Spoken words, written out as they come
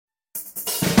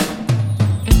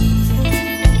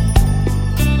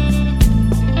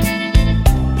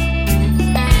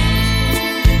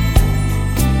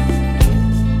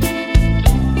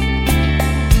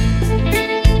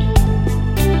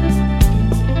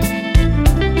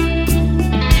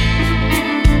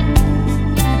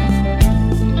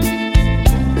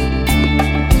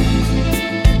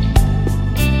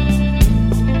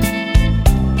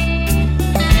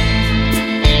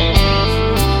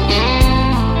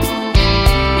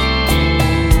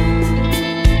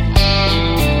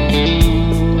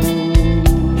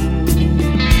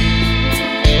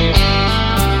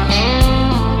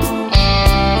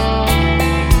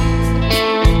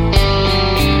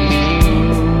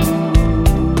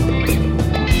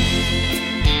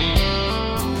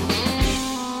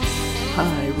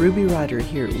Ryder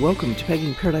here. Welcome to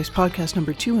Pegging Paradise Podcast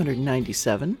number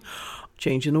 297.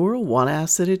 Changing the world one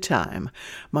ass at a time.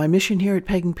 My mission here at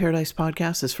Pegging Paradise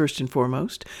Podcast is first and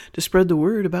foremost to spread the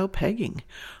word about pegging.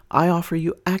 I offer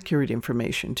you accurate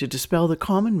information to dispel the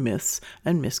common myths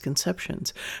and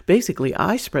misconceptions. Basically,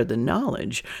 I spread the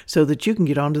knowledge so that you can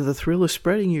get onto the thrill of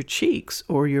spreading your cheeks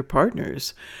or your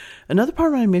partners. Another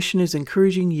part of my mission is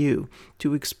encouraging you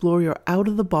to explore your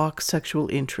out-of-the-box sexual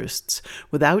interests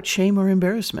without shame or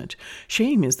embarrassment.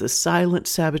 Shame is the silent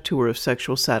saboteur of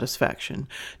sexual satisfaction.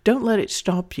 Don't let it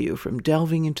stop you from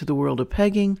delving into the world of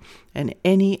pegging and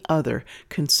any other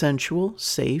consensual,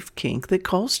 safe kink that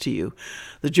calls to you.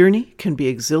 The journey can be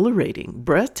exhilarating,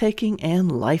 breathtaking, and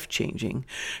life-changing.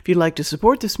 If you'd like to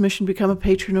support this mission, become a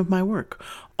patron of my work.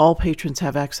 All patrons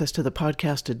have access to the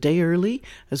podcast a day early,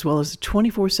 as well as a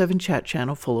 24/7 chat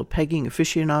channel full of pegging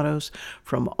aficionados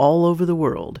from all over the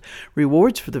world.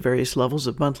 Rewards for the various levels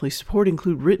of monthly support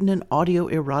include written and audio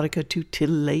erotica to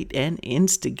titillate and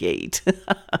instigate.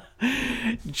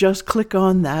 Just click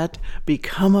on that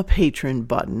Become a Patron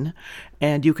button,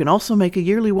 and you can also make a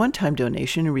yearly one-time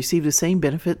donation and receive the same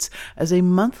benefits as a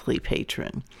monthly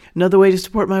patron. Another way to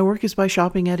support my work is by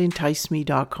shopping at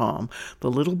EnticeMe.com,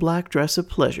 the little black dress of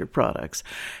pleasure products.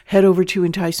 Head over to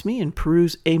Entice Me and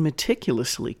peruse a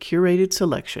meticulously curated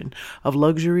selection of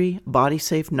luxury,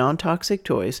 body-safe, non-toxic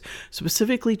toys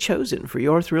specifically chosen for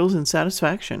your thrills and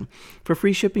satisfaction. For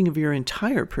free shipping of your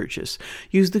entire purchase,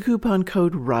 use the coupon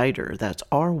code RYDER, that's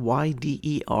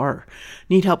RYDER.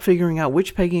 Need help figuring out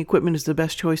which pegging equipment is the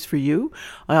best choice for you?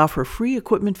 I offer free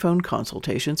equipment phone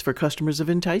consultations for customers of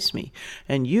Entice Me,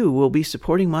 and you will be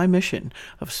supporting my mission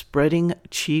of spreading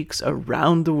cheeks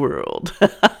around the world.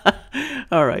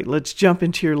 All right, let's jump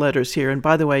into your letters here. And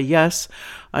by the way, yes,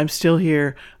 I'm still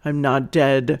here. I'm not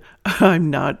dead. I'm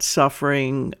not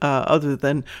suffering, other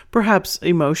than perhaps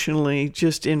emotionally,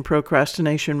 just in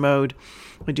procrastination mode.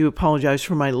 I do apologize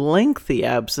for my lengthy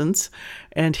absence.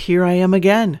 And here I am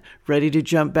again, ready to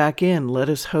jump back in. Let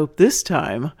us hope this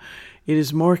time it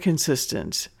is more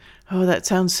consistent. Oh, that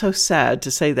sounds so sad to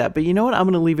say that. But you know what? I'm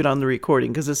going to leave it on the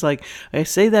recording because it's like I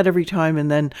say that every time and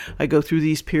then I go through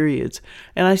these periods.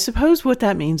 And I suppose what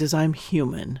that means is I'm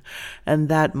human and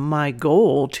that my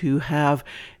goal to have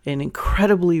an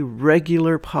incredibly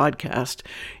regular podcast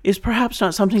is perhaps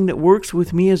not something that works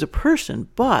with me as a person.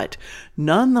 But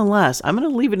nonetheless, I'm going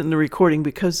to leave it in the recording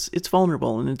because it's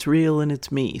vulnerable and it's real and it's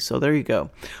me. So there you go.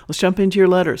 Let's jump into your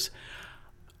letters.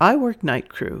 I work night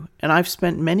crew, and I've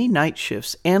spent many night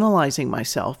shifts analyzing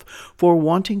myself for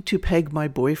wanting to peg my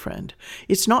boyfriend.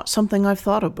 It's not something I've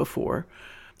thought of before.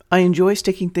 I enjoy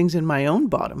sticking things in my own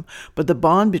bottom, but the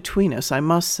bond between us, I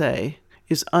must say,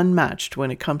 is unmatched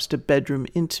when it comes to bedroom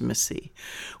intimacy.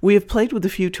 We have played with a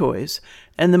few toys,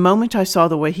 and the moment I saw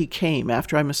the way he came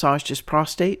after I massaged his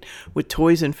prostate with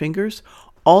toys and fingers,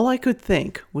 all I could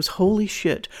think was, holy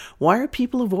shit, why are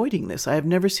people avoiding this? I have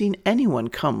never seen anyone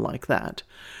come like that.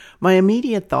 My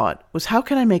immediate thought was, how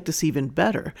can I make this even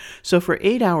better? So for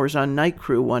 8 hours on night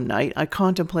crew one night, I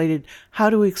contemplated how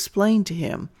to explain to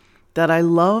him that I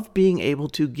love being able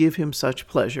to give him such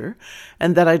pleasure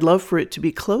and that I'd love for it to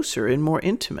be closer and more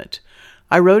intimate.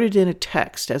 I wrote it in a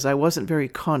text as I wasn't very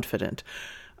confident.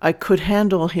 I could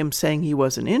handle him saying he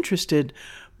wasn't interested,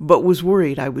 but was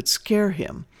worried I would scare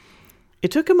him. It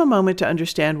took him a moment to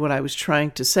understand what I was trying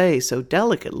to say so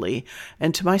delicately,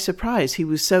 and to my surprise, he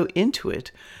was so into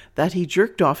it that he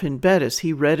jerked off in bed as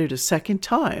he read it a second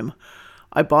time.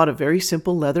 I bought a very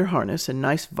simple leather harness, a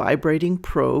nice vibrating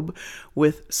probe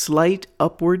with slight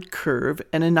upward curve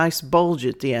and a nice bulge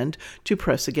at the end to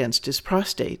press against his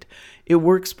prostate. It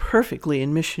works perfectly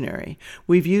in missionary.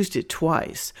 We've used it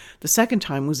twice. The second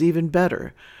time was even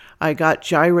better. I got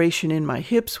gyration in my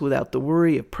hips without the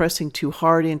worry of pressing too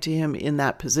hard into him in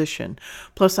that position.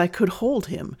 Plus, I could hold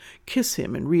him, kiss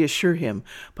him, and reassure him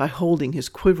by holding his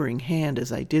quivering hand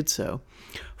as I did so.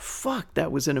 Fuck,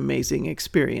 that was an amazing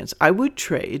experience. I would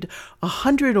trade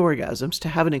 100 orgasms to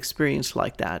have an experience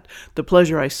like that. The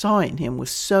pleasure I saw in him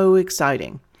was so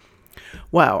exciting.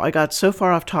 Wow, I got so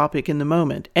far off topic in the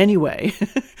moment. Anyway,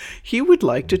 he would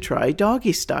like to try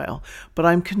doggy style, but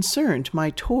I'm concerned my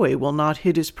toy will not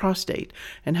hit his prostate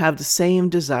and have the same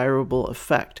desirable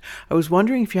effect. I was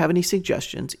wondering if you have any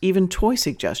suggestions, even toy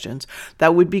suggestions,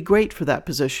 that would be great for that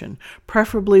position,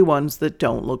 preferably ones that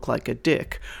don't look like a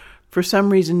dick. For some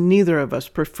reason, neither of us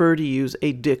prefer to use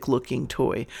a dick-looking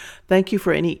toy. Thank you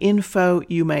for any info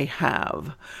you may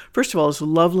have. First of all, it's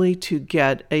lovely to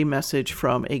get a message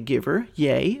from a giver.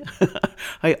 Yay.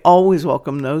 I always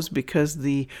welcome those because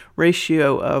the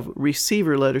ratio of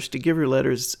receiver letters to giver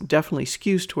letters definitely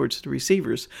skews towards the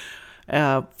receivers.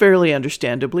 fairly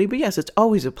understandably. But yes, it's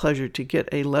always a pleasure to get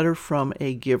a letter from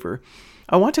a giver.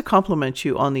 I want to compliment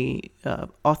you on the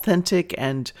authentic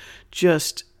and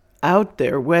just out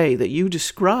there way that you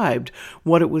described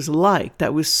what it was like.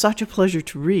 That was such a pleasure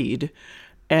to read.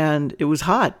 And it was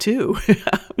hot too.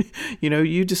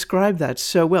 You described that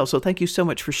so well. So thank you so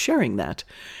much for sharing that.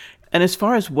 And as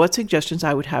far as what suggestions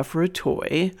I would have for a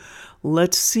toy,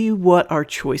 let's see what our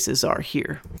choices are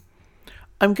here.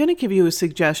 I'm going to give you a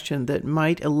suggestion that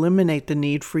might eliminate the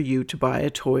need for you to buy a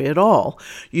toy at all.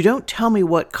 You don't tell me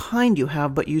what kind you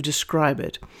have, but you describe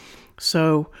it.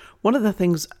 So one of the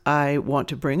things I want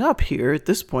to bring up here at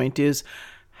this point is,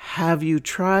 have you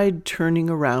tried turning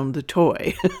around the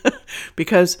toy?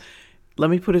 Because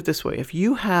let me put it this way. If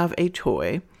you have a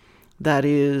toy that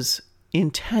is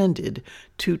intended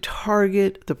to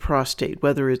target the prostate,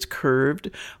 whether it's curved,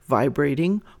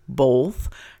 vibrating, both,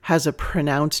 has a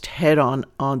pronounced head on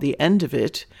the end of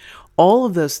it, all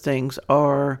of those things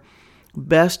are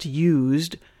best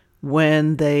used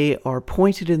when they are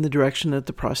pointed in the direction that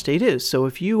the prostate is. So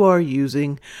if you are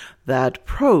using that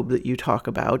probe that you talk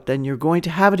about, then you're going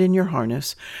to have it in your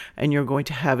harness, and you're going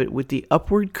to have it with the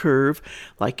upward curve,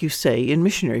 like you say, in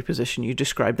missionary position. You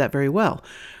described that very well.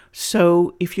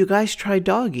 So if you guys try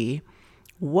doggy,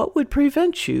 what would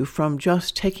prevent you from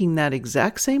just taking that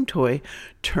exact same toy,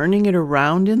 turning it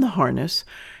around in the harness,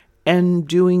 and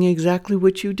doing exactly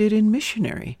what you did in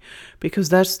missionary? Because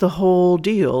that's the whole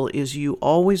deal, is you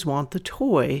always want the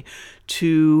toy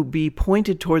to be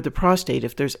pointed toward the prostate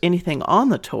if there's anything on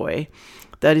the toy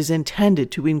that is intended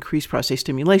to increase prostate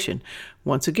stimulation.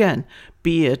 Once again,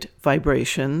 be it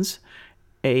vibrations,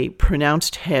 a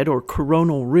pronounced head or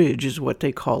coronal ridge is what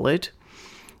they call it,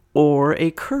 or a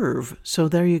curve. So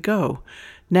there you go.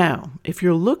 Now, if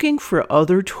you're looking for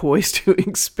other toys to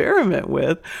experiment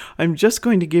with, I'm just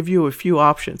going to give you a few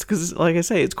options because, like I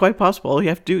say, it's quite possible all you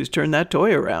have to do is turn that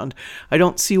toy around. I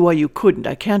don't see why you couldn't.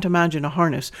 I can't imagine a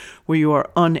harness where you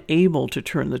are unable to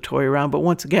turn the toy around. But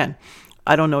once again,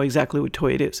 I don't know exactly what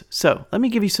toy it is. So let me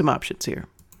give you some options here.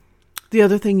 The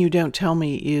other thing you don't tell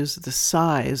me is the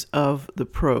size of the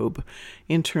probe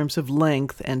in terms of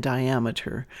length and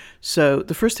diameter. So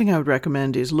the first thing I would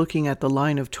recommend is looking at the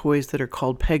line of toys that are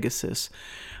called Pegasus.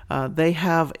 They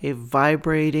have a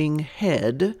vibrating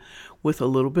head with a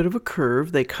little bit of a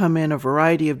curve. They come in a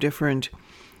variety of different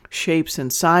shapes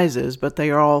and sizes, but they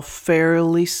are all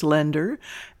fairly slender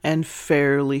and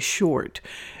fairly short.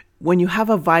 When you have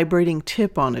a vibrating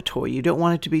tip on a toy, you don't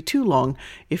want it to be too long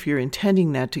if you're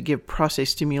intending that to give prostate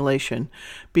stimulation,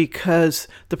 because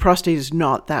the prostate is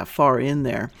not that far in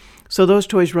there. So those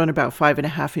toys run about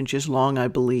 5.5 inches long, I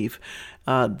believe.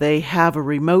 They have a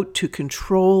remote to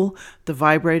control the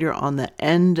vibrator on the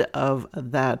end of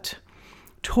that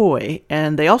toy,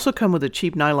 and they also come with a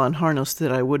cheap nylon harness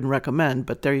that I wouldn't recommend,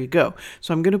 but there you go.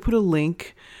 So I'm going to put a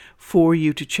link for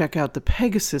you to check out the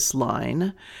Pegasus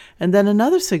line. And then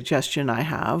another suggestion I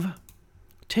have,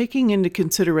 taking into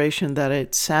consideration that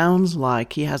it sounds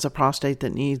like he has a prostate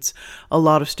that needs a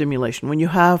lot of stimulation. When you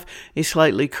have a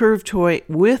slightly curved toy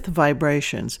with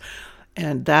vibrations,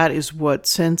 and that is what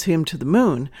sends him to the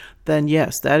moon, then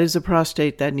yes, that is a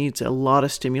prostate that needs a lot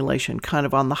of stimulation, kind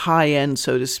of on the high end,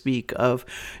 so to speak, of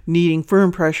needing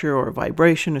firm pressure or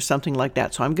vibration or something like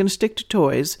that. So I'm going to stick to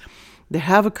toys. They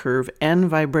have a curve and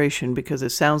vibration because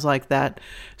it sounds like that,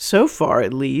 so far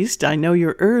at least, I know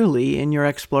you're early in your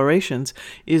explorations,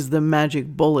 is the magic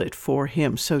bullet for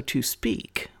him, so to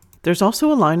speak. There's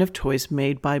also a line of toys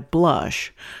made by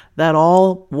Blush that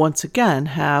all, once again,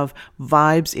 have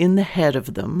vibes in the head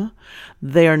of them.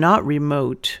 They are not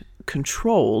remote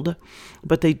controlled,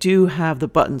 but they do have the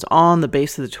buttons on the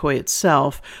base of the toy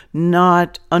itself,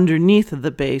 not underneath of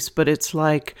the base, but it's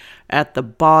like at the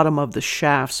bottom of the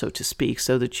shaft, so to speak,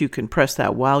 so that you can press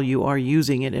that while you are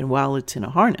using it and while it's in a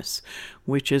harness,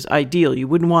 which is ideal. You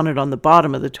wouldn't want it on the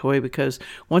bottom of the toy because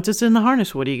once it's in the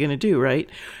harness, what are you going to do, right?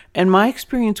 And my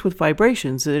experience with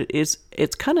vibrations is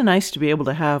it's kind of nice to be able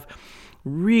to have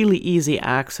really easy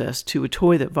access to a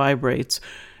toy that vibrates,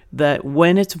 that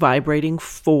when it's vibrating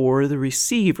for the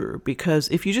receiver, because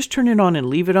if you just turn it on and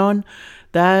leave it on,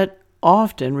 that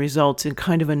often results in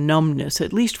kind of a numbness,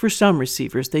 at least for some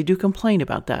receivers. They do complain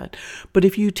about that. But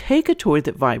if you take a toy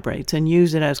that vibrates and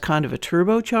use it as kind of a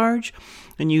turbocharge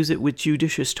and use it with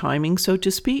judicious timing, so to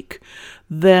speak,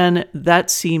 then that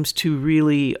seems to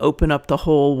really open up the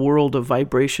whole world of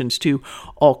vibrations to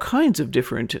all kinds of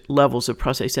different levels of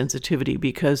prostate sensitivity,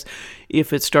 because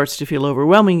if it starts to feel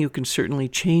overwhelming, you can certainly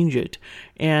change it.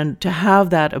 And to have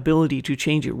that ability to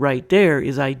change it right there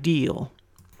is ideal.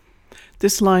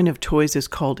 This line of toys is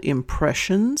called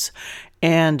Impressions,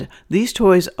 and these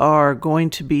toys are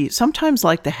going to be, sometimes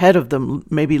like the head of them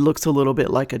maybe looks a little bit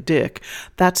like a dick.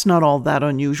 That's not all that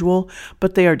unusual,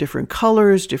 but they are different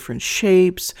colors, different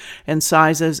shapes and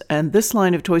sizes, and this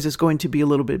line of toys is going to be a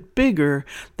little bit bigger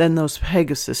than those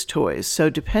Pegasus toys.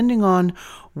 So depending on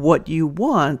what you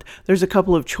want, there's a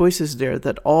couple of choices there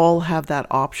that all have that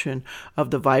option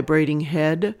of the vibrating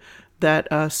head that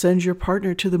sends your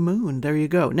partner to the moon. There you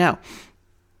go. Now,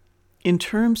 in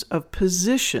terms of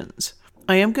positions,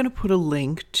 I am going to put a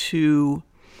link to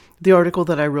the article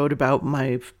that I wrote about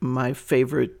my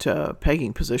favorite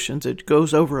pegging positions. It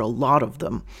goes over a lot of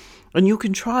them, and you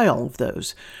can try all of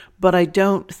those. But I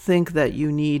don't think that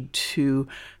you need to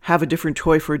have a different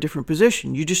toy for a different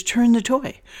position. You just turn the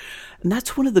toy. And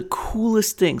that's one of the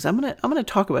coolest things. I'm gonna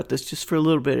talk about this just for a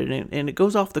little bit, and it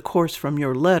goes off the course from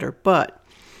your letter, but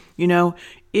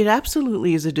it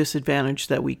absolutely is a disadvantage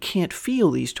that we can't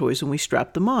feel these toys when we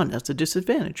strap them on. That's a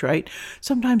disadvantage, right?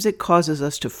 Sometimes it causes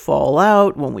us to fall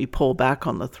out when we pull back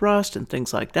on the thrust and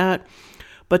things like that.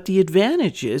 But the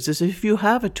advantage is if you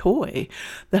have a toy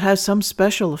that has some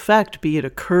special effect, be it a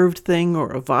curved thing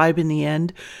or a vibe in the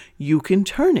end, you can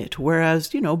turn it, whereas,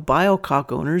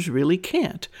 biocock owners really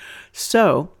can't.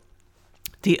 So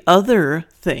the other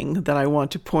thing that I want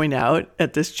to point out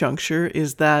at this juncture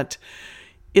is that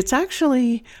it's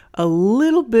actually a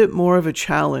little bit more of a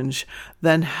challenge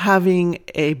than having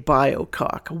a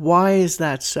biocock. Why is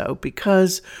that so?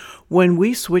 Because when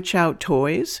we switch out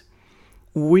toys,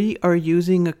 we are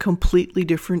using a completely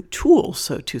different tool,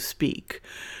 so to speak.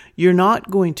 You're not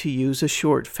going to use a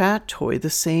short, fat toy the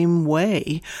same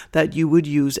way that you would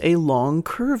use a long,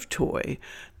 curved toy.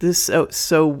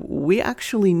 So we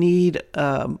actually need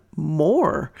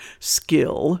more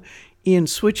skill in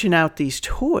switching out these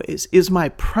toys, is my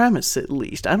premise, at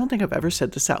least. I don't think I've ever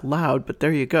said this out loud, but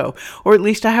there you go. Or at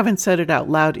least I haven't said it out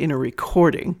loud in a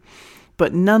recording.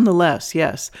 But nonetheless,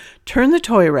 yes, turn the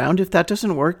toy around. If that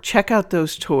doesn't work, check out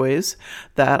those toys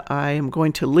that I am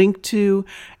going to link to,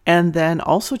 and then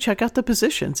also check out the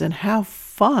positions and have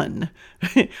fun.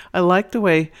 I like the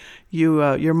way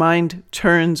your mind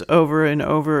turns over and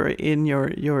over in your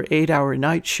 8-hour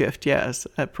night shift. Yes,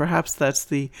 perhaps that's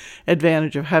the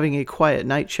advantage of having a quiet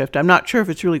night shift. I'm not sure if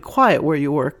it's really quiet where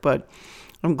you work, but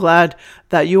I'm glad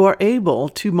that you are able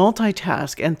to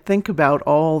multitask and think about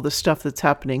all the stuff that's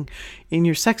happening in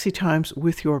your sexy times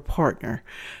with your partner.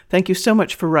 Thank you so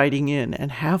much for writing in,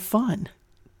 and have fun.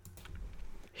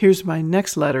 Here's my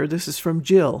next letter. This is from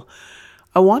Jill.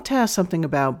 I want to ask something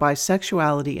about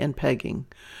bisexuality and pegging.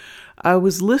 I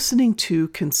was listening to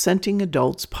Consenting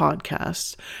Adults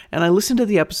podcasts, and I listened to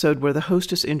the episode where the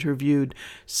hostess interviewed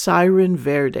Siren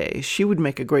Verde. She would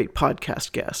make a great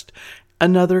podcast guest.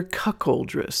 Another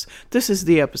cuckoldress. This is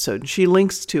the episode. She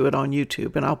links to it on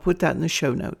YouTube, and I'll put that in the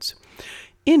show notes.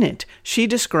 In it, she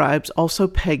describes also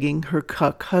pegging her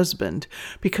cuck husband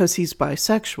because he's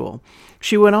bisexual.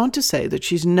 She went on to say that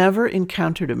she's never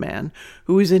encountered a man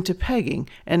who is into pegging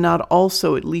and not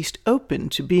also at least open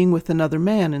to being with another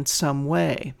man in some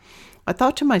way. I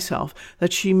thought to myself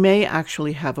that she may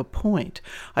actually have a point.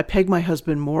 I peg my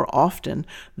husband more often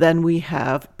than we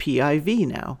have PIV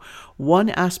now.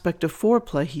 One aspect of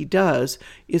foreplay he does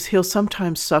is he'll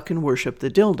sometimes suck and worship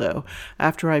the dildo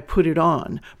after I put it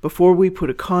on, before we put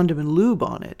a condom and lube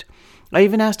on it. I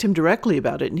even asked him directly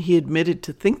about it, and he admitted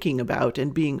to thinking about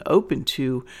and being open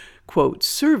to, quote,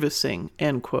 servicing,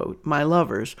 end quote, my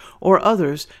lovers or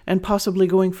others, and possibly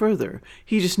going further.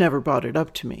 He just never brought it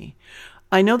up to me.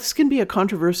 I know this can be a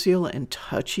controversial and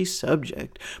touchy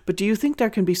subject, but do you think there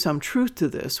can be some truth to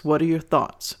this? What are your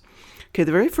thoughts? Okay,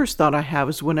 the very first thought I have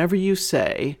is whenever you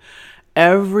say,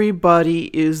 everybody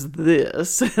is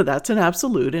this, that's an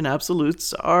absolute, and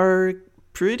absolutes are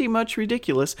pretty much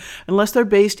ridiculous unless they're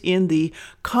based in the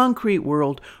concrete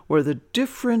world where the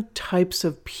different types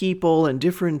of people and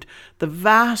the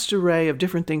vast array of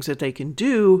different things that they can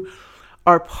do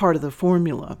are part of the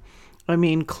formula. I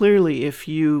mean, clearly, if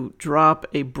you drop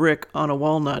a brick on a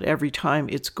walnut every time,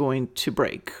 it's going to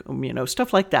break,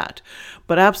 stuff like that.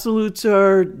 But absolutes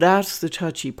that's the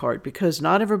touchy part, because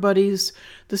not everybody's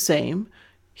the same.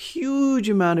 Huge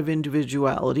amount of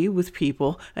individuality with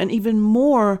people, and even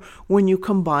more when you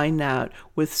combine that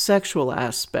with sexual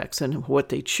aspects and what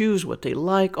they choose, what they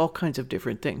like, all kinds of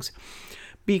different things.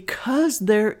 Because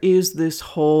there is this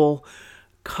whole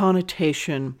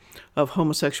connotation of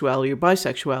homosexuality or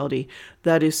bisexuality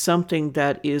that is something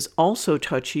that is also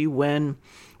touchy when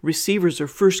receivers are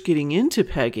first getting into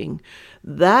pegging.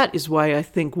 That is why I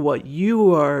think what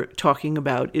you are talking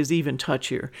about is even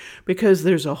touchier, because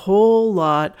there's a whole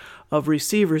lot of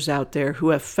receivers out there who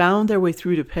have found their way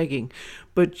through to pegging,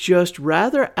 but just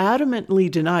rather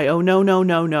adamantly deny, oh, no,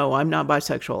 I'm not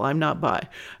bisexual, I'm not bi,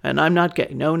 and I'm not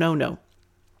gay, no.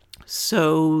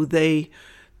 So they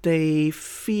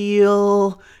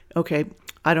feel, okay,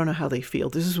 I don't know how they feel.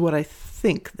 This is what I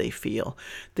think they feel.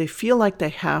 They feel like they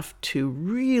have to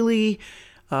really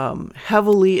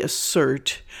heavily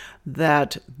assert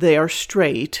that they are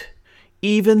straight,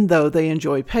 even though they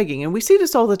enjoy pegging. And we see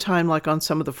this all the time, like on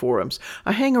some of the forums.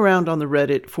 I hang around on the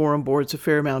Reddit forum boards a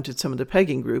fair amount at some of the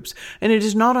pegging groups, and it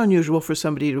is not unusual for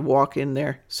somebody to walk in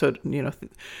there, so,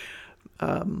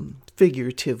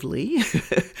 figuratively,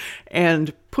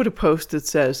 and put a post that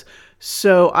says,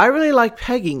 so I really like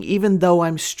pegging even though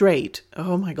I'm straight.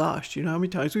 Oh my gosh, do you know how many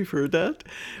times we've heard that?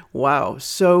 Wow.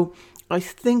 So I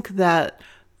think that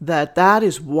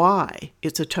is why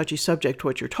it's a touchy subject,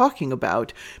 what you're talking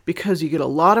about, because you get a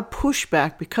lot of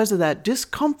pushback because of that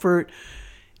discomfort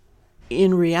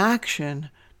in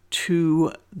reaction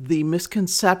to the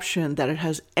misconception that it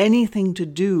has anything to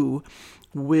do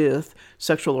with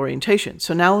sexual orientation.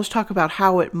 So now let's talk about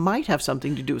how it might have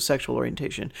something to do with sexual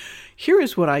orientation. Here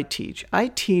is what I teach. I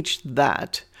teach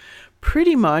that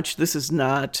pretty much, this is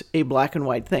not a black and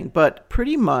white thing, but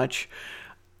pretty much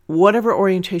whatever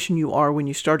orientation you are when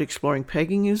you start exploring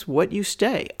pegging is what you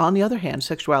stay. On the other hand,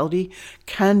 sexuality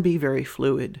can be very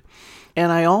fluid.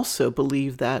 And I also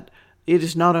believe that it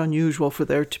is not unusual for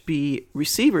there to be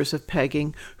receivers of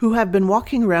pegging who have been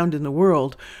walking around in the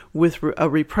world with a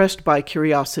repressed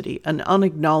bi-curiosity, an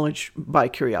unacknowledged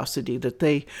bi-curiosity that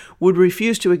they would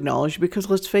refuse to acknowledge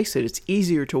because, let's face it, it's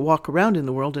easier to walk around in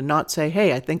the world and not say,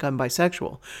 hey, I think I'm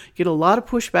bisexual. You get a lot of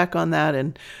pushback on that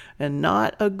and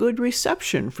not a good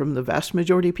reception from the vast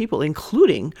majority of people,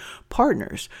 including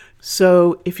partners.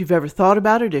 So if you've ever thought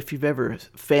about it, if you've ever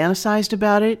fantasized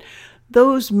about it,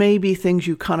 those may be things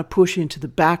you kind of push into the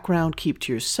background, keep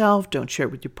to yourself, don't share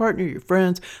it with your partner, your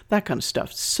friends, that kind of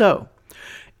stuff. So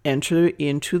enter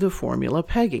into the formula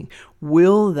pegging.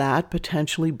 Will that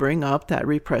potentially bring up that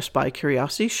repressed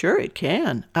bi-curiosity? Sure, it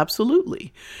can.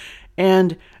 Absolutely.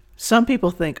 And some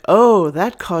people think, oh,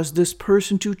 that caused this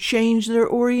person to change their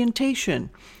orientation.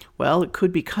 Well, it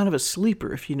could be kind of a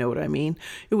sleeper, if you know what I mean.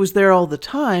 It was there all the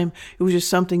time. It was just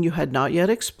something you had not yet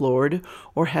explored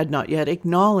or had not yet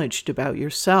acknowledged about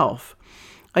yourself.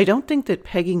 I don't think that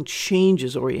pegging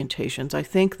changes orientations. I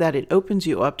think that it opens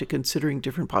you up to considering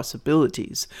different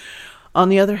possibilities. On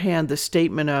the other hand, the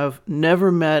statement of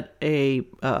never met a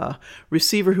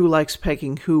receiver who likes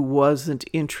pegging who wasn't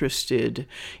interested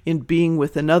in being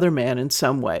with another man in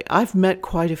some way. I've met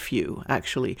quite a few,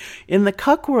 actually. In the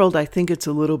cuck world, I think it's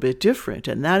a little bit different,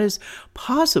 and that is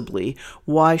possibly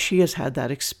why she has had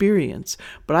that experience.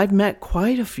 But I've met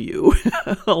quite a few,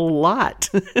 a lot.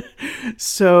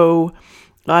 So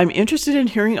I'm interested in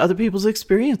hearing other people's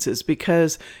experiences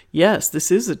because, yes,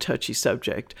 this is a touchy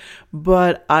subject,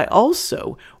 but I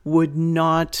also would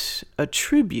not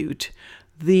attribute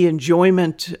the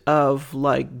enjoyment of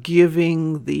like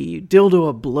giving the dildo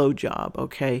a blowjob,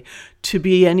 okay, to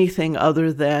be anything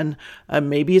other than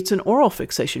maybe it's an oral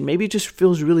fixation. Maybe it just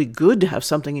feels really good to have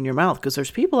something in your mouth because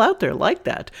there's people out there like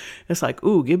that. It's like,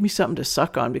 ooh, give me something to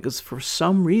suck on because for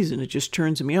some reason it just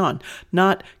turns me on.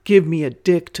 Not give me a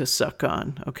dick to suck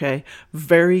on, okay?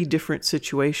 Very different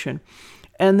situation.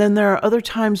 And then there are other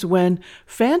times when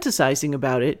fantasizing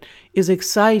about it is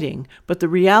exciting, but the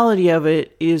reality of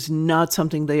it is not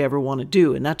something they ever want to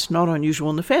do. And that's not unusual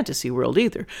in the fantasy world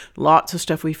either. Lots of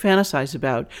stuff we fantasize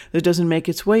about that doesn't make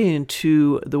its way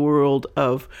into the world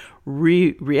of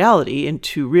reality,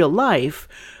 into real life,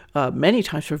 many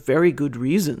times for very good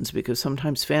reasons, because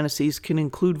sometimes fantasies can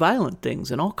include violent things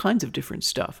and all kinds of different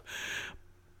stuff.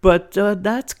 But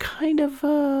that's kind of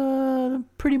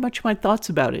pretty much my thoughts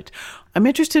about it. I'm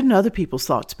interested in other people's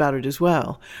thoughts about it as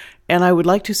well. And I would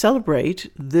like to celebrate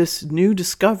this new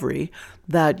discovery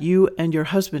that you and your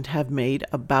husband have made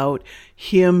about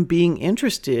him being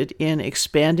interested in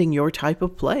expanding your type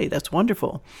of play. That's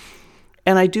wonderful.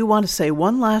 And I do want to say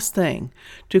one last thing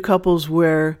to couples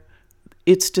where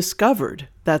it's discovered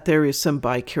that there is some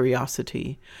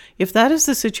bi-curiosity. If that is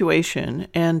the situation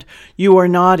and you are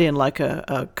not in like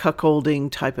a cuckolding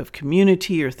type of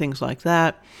community or things like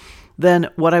that, then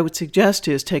what I would suggest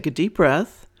is take a deep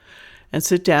breath and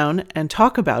sit down and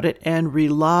talk about it and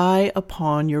rely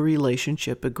upon your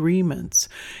relationship agreements.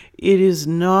 It is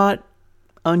not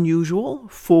unusual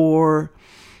for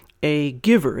a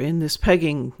giver in this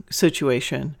pegging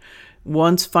situation,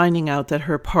 once finding out that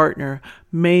her partner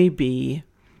may be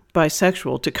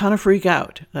bisexual, to kind of freak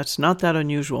out. That's not that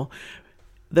unusual.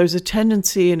 There's a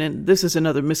tendency, and this is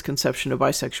another misconception of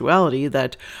bisexuality,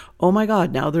 that, oh my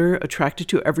God, now they're attracted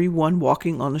to everyone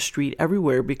walking on the street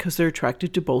everywhere because they're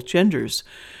attracted to both genders.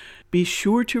 Be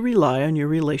sure to rely on your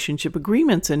relationship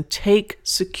agreements and take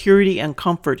security and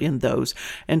comfort in those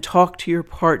and talk to your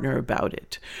partner about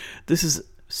it. This is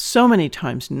so many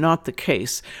times not the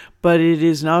case, but it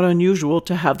is not unusual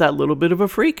to have that little bit of a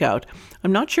freak out.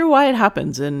 I'm not sure why it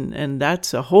happens, and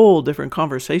that's a whole different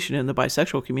conversation in the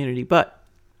bisexual community, but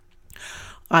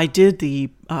I did the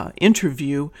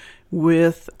interview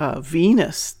with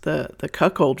Venus, the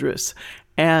cuckoldress,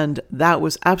 and that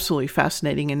was absolutely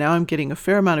fascinating. And now I'm getting a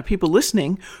fair amount of people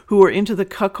listening who are into the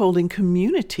cuckolding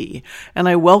community. And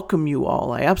I welcome you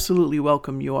all. I absolutely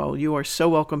welcome you all. You are so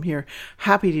welcome here.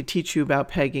 Happy to teach you about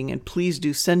pegging. And please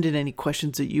do send in any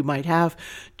questions that you might have.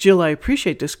 Jill, I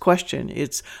appreciate this question.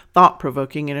 It's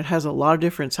thought-provoking and it has a lot of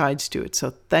different sides to it.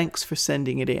 So thanks for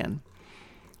sending it in.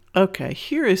 Okay,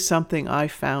 here is something I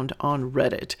found on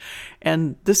Reddit.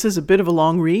 And this is a bit of a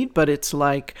long read, but it's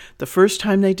like the first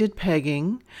time they did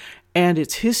pegging, and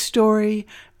it's his story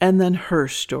and then her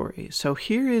story. So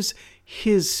here is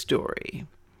his story.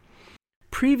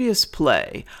 Previous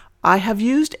play. I have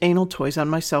used anal toys on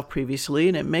myself previously,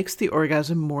 and it makes the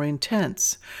orgasm more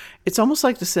intense. It's almost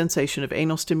like the sensation of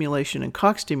anal stimulation and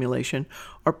cock stimulation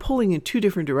are pulling in two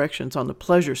different directions on the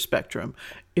pleasure spectrum,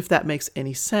 if that makes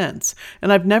any sense.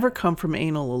 And I've never come from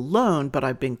anal alone, but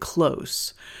I've been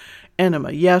close.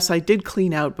 Enema. Yes, I did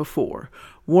clean out before.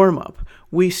 Warm up.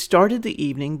 We started the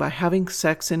evening by having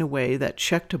sex in a way that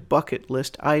checked a bucket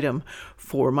list item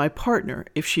for my partner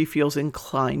if she feels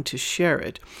inclined to share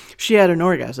it. She had an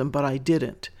orgasm, but I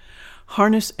didn't.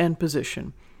 Harness and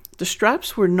position. The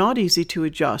straps were not easy to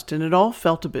adjust, and it all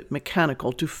felt a bit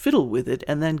mechanical to fiddle with it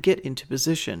and then get into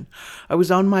position. I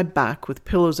was on my back with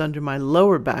pillows under my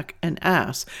lower back and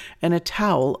ass and a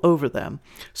towel over them.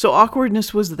 So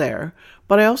awkwardness was there,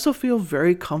 but I also feel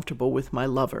very comfortable with my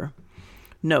lover.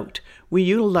 Note, we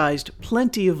utilized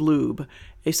plenty of lube,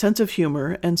 a sense of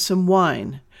humor, and some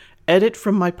wine. Edit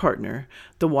from my partner.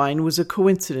 The wine was a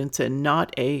coincidence and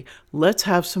not a let's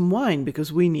have some wine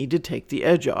because we need to take the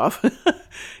edge off.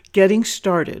 Getting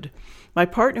started. My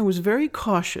partner was very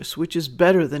cautious, which is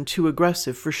better than too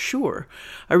aggressive for sure.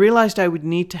 I realized I would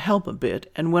need to help a bit,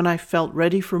 and when I felt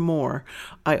ready for more,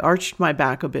 I arched my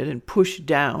back a bit and pushed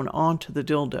down onto the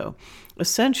dildo,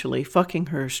 essentially fucking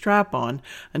her strap on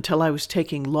until I was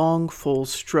taking long, full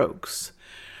strokes.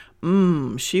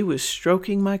 She was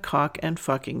stroking my cock and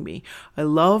fucking me. I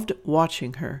loved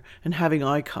watching her and having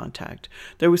eye contact.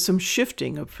 There was some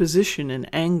shifting of position and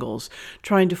angles,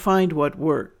 trying to find what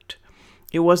worked.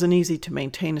 It wasn't easy to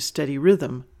maintain a steady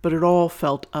rhythm, but it all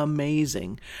felt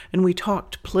amazing, and we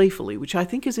talked playfully, which I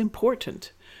think is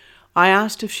important. I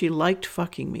asked if she liked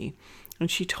fucking me,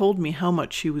 and she told me how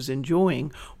much she was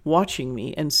enjoying watching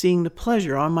me and seeing the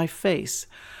pleasure on my face.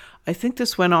 I think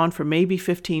this went on for maybe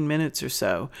 15 minutes or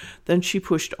so. Then she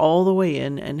pushed all the way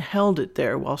in and held it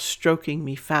there while stroking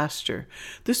me faster.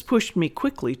 This pushed me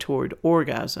quickly toward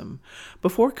orgasm.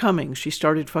 Before coming, she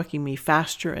started fucking me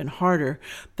faster and harder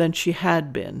than she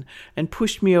had been and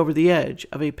pushed me over the edge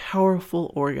of a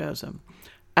powerful orgasm.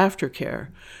 Aftercare.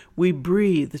 We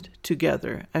breathed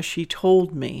together as she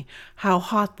told me how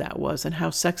hot that was and how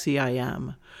sexy I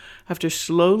am. After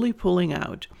slowly pulling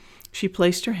out, she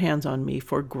placed her hands on me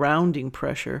for grounding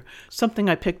pressure, something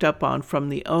I picked up on from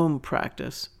the Om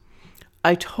practice.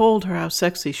 I told her how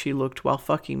sexy she looked while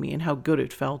fucking me and how good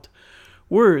it felt.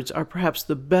 Words are perhaps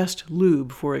the best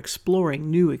lube for exploring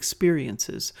new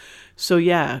experiences. So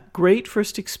yeah, great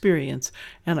first experience,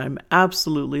 and I'm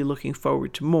absolutely looking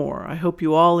forward to more. I hope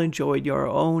you all enjoyed your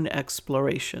own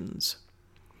explorations.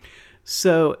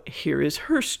 So here is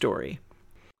her story.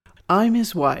 I'm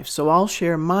his wife, so I'll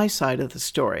share my side of the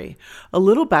story. A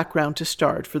little background to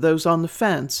start for those on the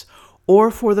fence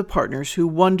or for the partners who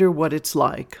wonder what it's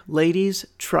like. Ladies,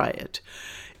 try it.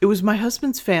 It was my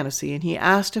husband's fantasy, and he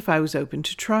asked if I was open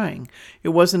to trying. It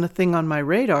wasn't a thing on my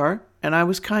radar, and I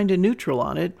was kind of neutral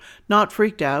on it. Not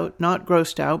freaked out, not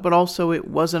grossed out, but also it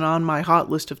wasn't on my hot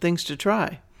list of things to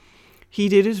try. He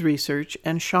did his research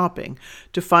and shopping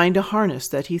to find a harness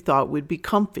that he thought would be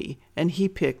comfy, and he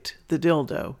picked the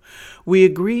dildo. We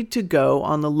agreed to go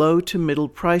on the low to middle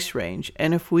price range,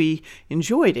 and if we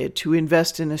enjoyed it, to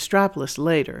invest in a strapless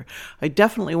later. I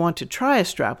definitely want to try a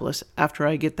strapless after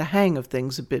I get the hang of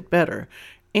things a bit better.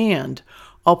 And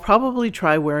I'll probably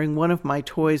try wearing one of my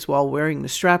toys while wearing the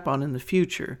strap-on in the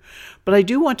future, but I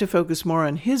do want to focus more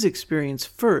on his experience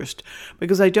first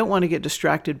because I don't want to get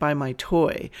distracted by my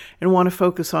toy and want to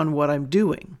focus on what I'm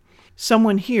doing.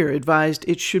 Someone here advised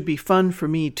it should be fun for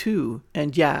me too,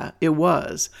 and yeah, it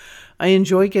was. I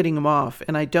enjoy getting him off,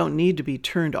 and I don't need to be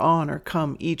turned on or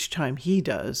come each time he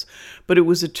does, but it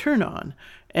was a turn on,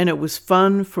 and it was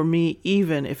fun for me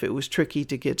even if it was tricky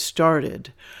to get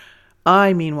started.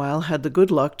 I, meanwhile, had the good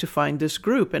luck to find this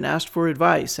group and asked for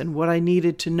advice and what I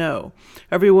needed to know.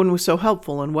 Everyone was so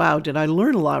helpful, and wow, did I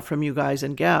learn a lot from you guys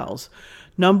and gals.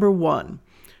 Number 1,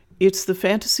 it's the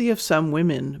fantasy of some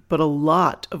women, but a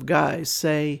lot of guys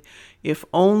say, if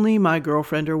only my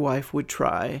girlfriend or wife would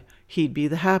try, he'd be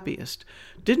the happiest.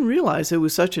 Didn't realize it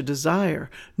was such a desire,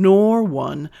 nor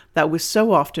one that was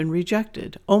so often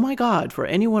rejected. Oh my God, for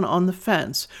anyone on the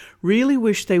fence, really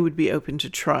wish they would be open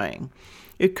to trying.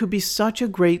 It could be such a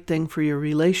great thing for your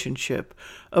relationship.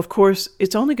 Of course,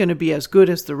 it's only going to be as good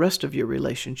as the rest of your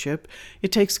relationship.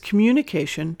 It takes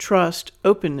communication, trust,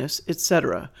 openness,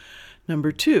 etc.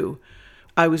 Number 2,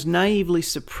 I was naively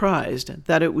surprised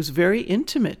that it was very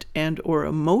intimate and or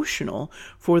emotional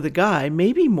for the guy,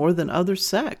 maybe more than other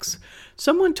sex.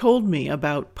 Someone told me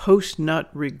about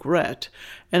post-nut regret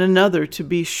and another to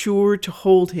be sure to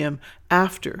hold him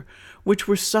after, which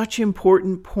were such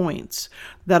important points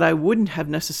that I wouldn't have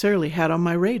necessarily had on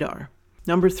my radar.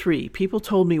 Number 3, people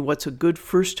told me what's a good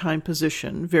first-time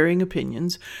position, varying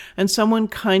opinions, and someone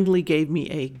kindly gave me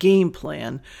a game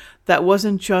plan that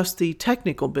wasn't just the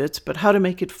technical bits, but how to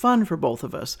make it fun for both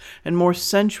of us and more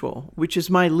sensual, which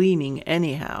is my leaning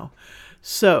anyhow.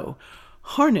 So,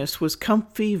 harness was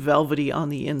comfy, velvety on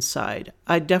the inside.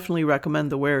 I definitely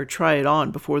recommend the wearer try it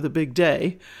on before the big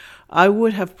day. I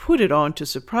would have put it on to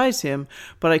surprise him,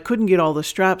 but I couldn't get all the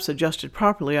straps adjusted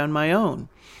properly on my own.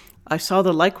 I saw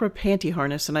the Lycra panty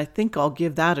harness, and I think I'll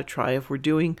give that a try if we're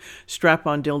doing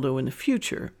strap-on dildo in the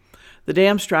future. The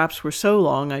damn straps were so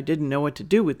long I didn't know what to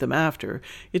do with them after.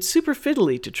 It's super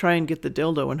fiddly to try and get the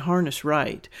dildo and harness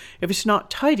right. If it's not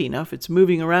tight enough, it's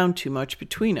moving around too much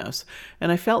between us,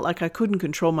 and I felt like I couldn't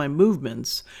control my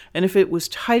movements, and if it was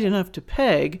tight enough to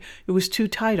peg, it was too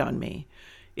tight on me.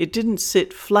 It didn't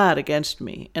sit flat against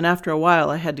me, and after a while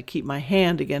I had to keep my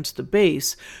hand against the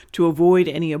base to avoid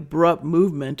any abrupt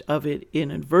movement of it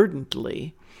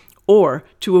inadvertently, or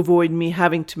to avoid me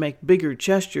having to make bigger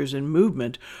gestures and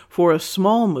movement for a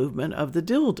small movement of the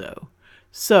dildo.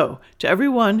 So, to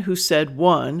everyone who said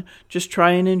 1, just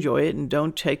try and enjoy it and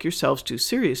don't take yourselves too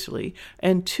seriously,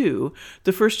 and 2,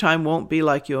 the first time won't be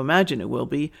like you imagine it will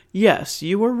be, yes,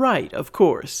 you were right, of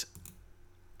course.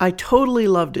 I totally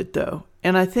loved it though,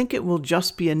 and I think it will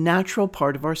just be a natural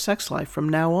part of our sex life from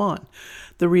now on.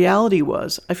 The reality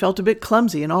was, I felt a bit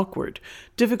clumsy and awkward,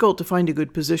 difficult to find a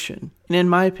good position, and in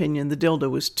my opinion the dildo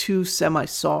was too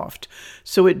semi-soft,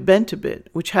 so it bent a bit,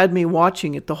 which had me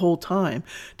watching it the whole time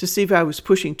to see if I was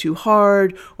pushing too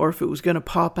hard or if it was going to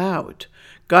pop out,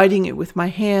 guiding it with my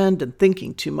hand and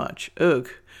thinking too much. Ugh.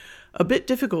 A bit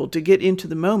difficult to get into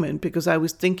the moment because I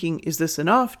was thinking, is this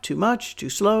enough, too much, too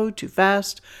slow, too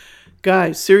fast?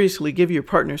 Guys, seriously, give your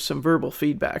partner some verbal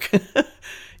feedback.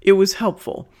 It was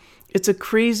helpful. It's a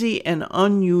crazy and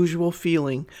unusual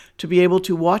feeling to be able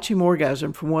to watch him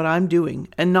orgasm from what I'm doing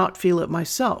and not feel it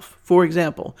myself. For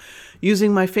example,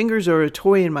 using my fingers or a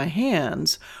toy in my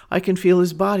hands, I can feel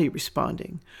his body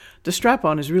responding. The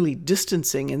strap-on is really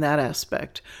distancing in that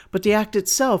aspect, but the act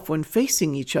itself, when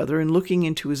facing each other and looking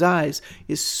into his eyes,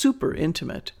 is super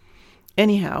intimate.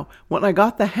 Anyhow, when I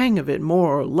got the hang of it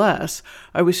more or less,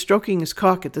 I was stroking his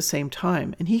cock at the same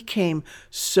time, and he came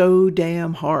so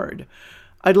damn hard.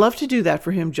 I'd love to do that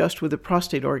for him just with a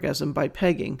prostate orgasm by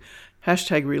pegging.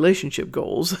 #relationship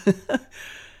goals.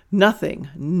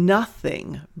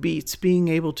 Nothing beats being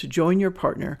able to join your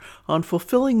partner on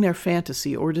fulfilling their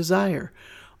fantasy or desire.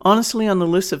 Honestly, on the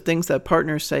list of things that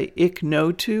partners say ick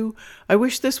no to, I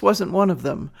wish this wasn't one of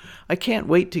them. I can't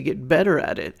wait to get better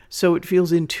at it, so it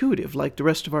feels intuitive like the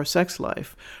rest of our sex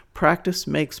life. Practice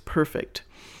makes perfect.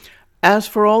 As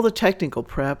for all the technical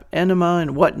prep, enema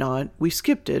and whatnot, we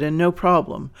skipped it and no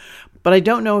problem. But I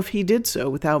don't know if he did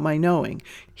so without my knowing.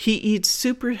 He eats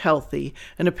super healthy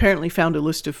and apparently found a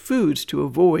list of foods to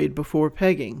avoid before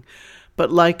pegging. But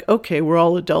okay, we're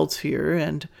all adults here,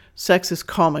 and sex is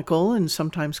comical and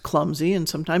sometimes clumsy and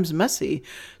sometimes messy,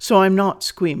 so I'm not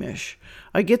squeamish.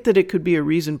 I get that it could be a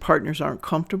reason partners aren't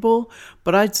comfortable,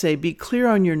 but I'd say be clear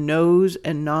on your no's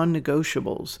and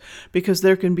non-negotiables, because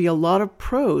there can be a lot of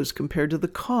pros compared to the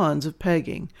cons of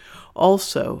pegging.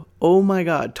 Also, oh my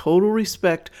God, total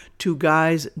respect to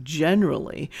guys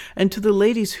generally, and to the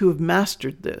ladies who have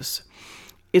mastered this.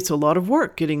 It's a lot of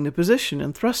work getting the position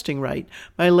and thrusting right.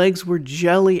 My legs were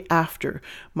jelly after.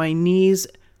 My knees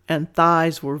and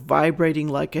thighs were vibrating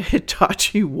like a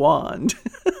Hitachi wand.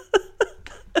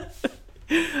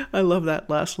 I love that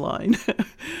last line.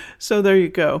 So there you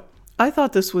go. I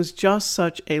thought this was just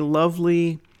such a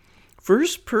lovely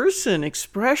first-person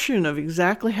expression of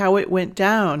exactly how it went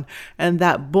down, and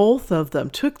that both of them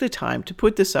took the time to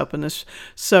put this up in this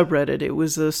subreddit. It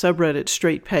was the subreddit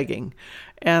Straight Pegging,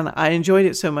 and I enjoyed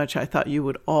it so much I thought you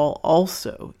would all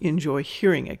also enjoy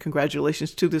hearing it.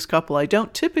 Congratulations to this couple. I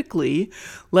don't typically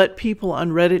let people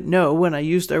on Reddit know when I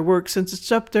use their work since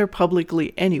it's up there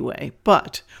publicly anyway,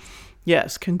 but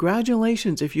yes,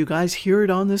 congratulations if you guys hear it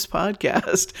on this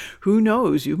podcast. Who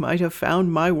knows, you might have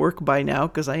found my work by now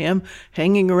because I am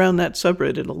hanging around that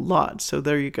subreddit a lot. So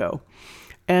there you go.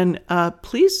 And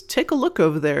please take a look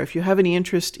over there if you have any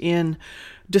interest in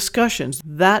discussions.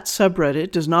 That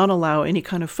subreddit does not allow any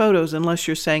kind of photos unless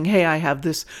you're saying, hey, I have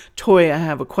this toy, I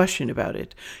have a question about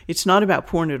it. It's not about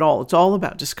porn at all. It's all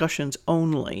about discussions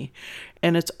only.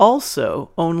 And it's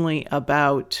also only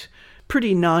about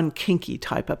pretty non-kinky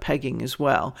type of pegging as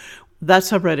well. That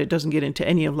subreddit doesn't get into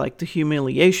any of like the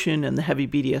humiliation and the heavy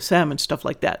BDSM and stuff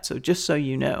like that. So just so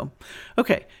you know.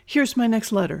 Okay, here's my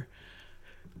next letter.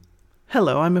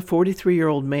 Hello, I'm a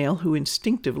 43-year-old male who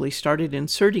instinctively started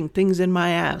inserting things in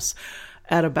my ass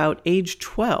at about age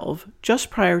 12, just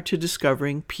prior to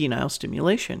discovering penile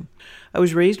stimulation. I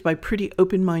was raised by pretty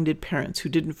open-minded parents who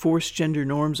didn't force gender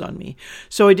norms on me,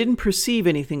 so I didn't perceive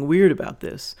anything weird about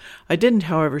this. I didn't,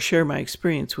 however, share my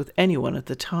experience with anyone at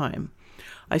the time.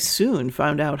 I soon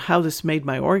found out how this made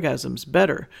my orgasms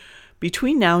better.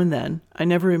 Between now and then, I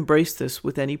never embraced this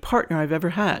with any partner I've ever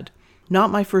had.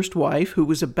 Not my first wife, who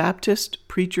was a Baptist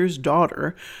preacher's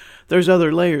daughter. There's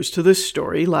other layers to this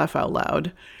story, laugh out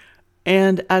loud.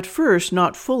 And at first,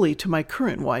 not fully to my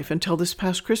current wife until this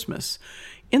past Christmas.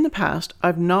 In the past,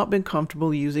 I've not been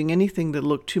comfortable using anything that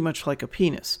looked too much like a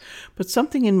penis, but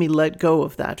something in me let go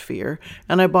of that fear,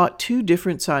 and I bought 2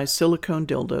 different size silicone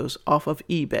dildos off of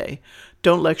eBay.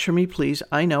 Don't lecture me, please.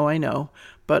 I know,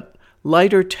 but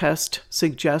lighter test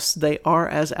suggests they are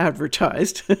as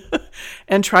advertised,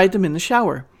 and tried them in the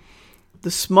shower. The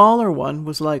smaller one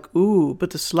was like, ooh, but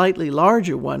the slightly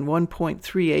larger one,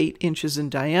 1.38 inches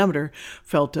in diameter,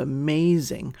 felt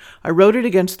amazing. I rode it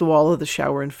against the wall of the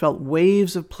shower and felt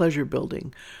waves of pleasure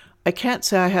building. I can't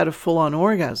say I had a full-on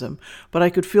orgasm, but I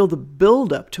could feel the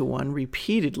build-up to one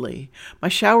repeatedly. My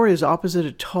shower is opposite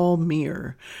a tall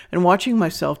mirror, and watching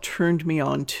myself turned me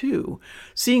on too,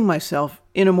 seeing myself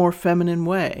in a more feminine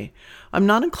way. I'm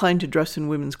not inclined to dress in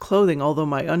women's clothing, although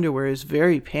my underwear is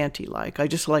very panty-like. I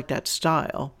just like that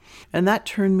style. And that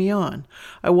turned me on.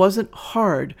 I wasn't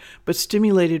hard, but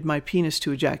stimulated my penis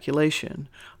to ejaculation.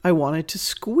 I wanted to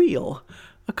squeal.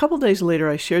 A couple days later,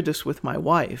 I shared this with my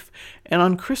wife, and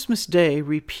on Christmas Day,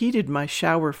 repeated my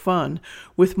shower fun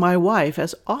with my wife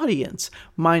as audience,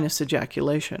 minus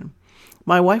ejaculation.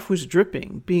 My wife was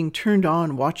dripping, being turned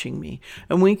on watching me,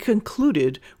 and we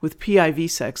concluded with PIV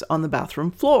sex on the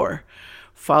bathroom floor.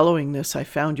 Following this, I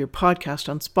found your podcast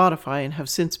on Spotify and have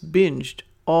since binged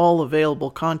all available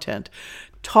content,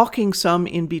 talking some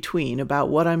in between about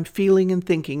what I'm feeling and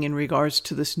thinking in regards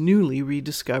to this newly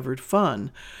rediscovered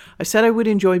fun. I said I would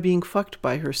enjoy being fucked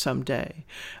by her someday,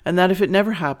 and that if it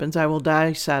never happens, I will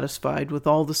die satisfied with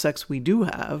all the sex we do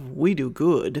have. We do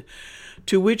good.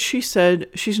 To which she said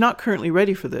she's not currently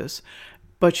ready for this,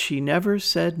 but she never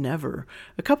said never.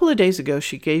 A couple of days ago,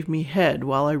 she gave me head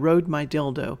while I rode my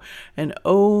dildo, and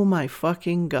oh my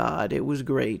fucking God, it was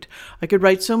great. I could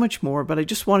write so much more, but I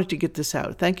just wanted to get this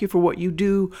out. Thank you for what you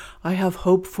do. I have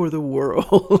hope for the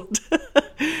world.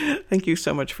 Thank you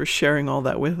so much for sharing all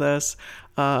that with us.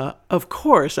 Of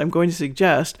course, I'm going to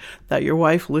suggest that your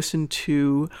wife listen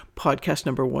to podcast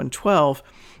number 112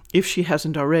 if she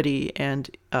hasn't already,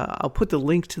 and I'll put the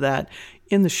link to that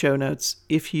in the show notes.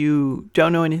 If you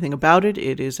don't know anything about it,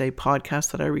 it is a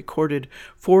podcast that I recorded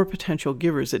for potential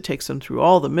givers. It takes them through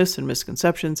all the myths and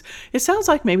misconceptions. It sounds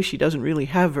like maybe she doesn't really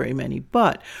have very many,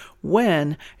 but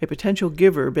when a potential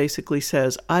giver basically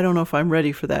says, I don't know if I'm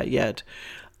ready for that yet,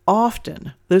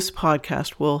 often this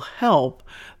podcast will help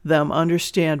them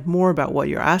understand more about what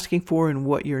you're asking for and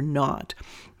what you're not.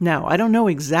 Now, I don't know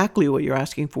exactly what you're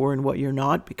asking for and what you're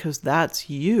not because that's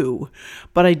you,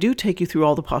 but I do take you through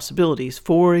all the possibilities.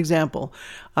 For example,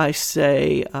 I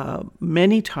say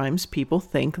many times people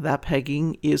think that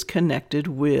pegging is connected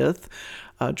with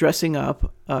dressing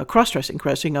up, cross-dressing,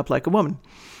 dressing up like a woman.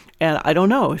 And I don't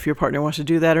know if your partner wants to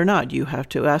do that or not. You have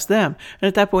to ask them. And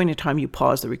at that point in time, you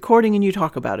pause the recording and you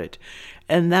talk about it.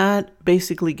 And that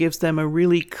basically gives them a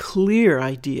really clear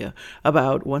idea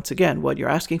about, once again, what you're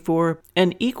asking for,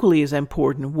 and equally as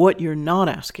important, what you're not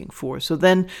asking for. So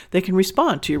then they can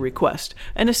respond to your request.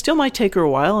 And it still might take her a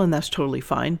while, and that's totally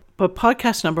fine. But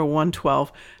podcast number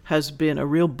 112 has been a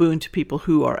real boon to people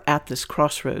who are at this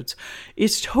crossroads.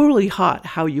 It's totally hot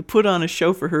how you put on a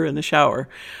show for her in the shower.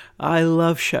 I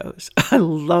love shows. I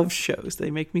love shows. They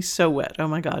make me so wet. Oh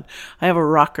my God. I have a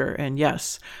rocker, and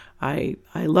yes, I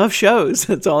love shows.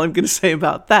 That's all I'm going to say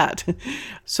about that.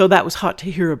 So that was hot to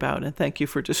hear about, and thank you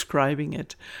for describing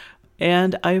it.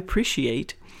 And I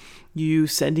appreciate you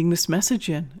sending this message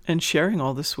in and sharing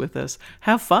all this with us.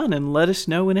 Have fun and let us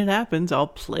know when it happens. I'll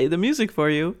play the music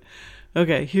for you.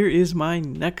 Okay, here is my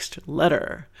next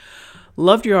letter.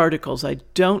 Loved your articles. I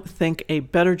don't think a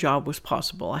better job was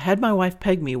possible. I had my wife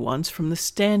peg me once from the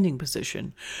standing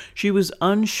position. She was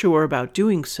unsure about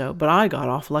doing so, but I got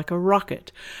off like a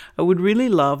rocket. I would really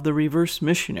love the reverse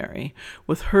missionary,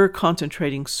 with her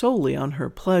concentrating solely on her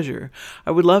pleasure.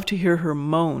 I would love to hear her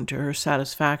moan to her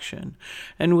satisfaction,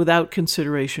 and without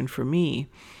consideration for me.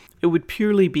 It would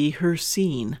purely be her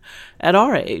scene. At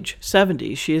our age,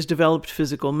 70, she has developed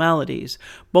physical maladies,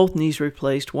 both knees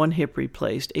replaced, one hip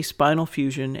replaced, a spinal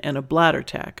fusion, and a bladder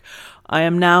tack. I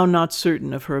am now not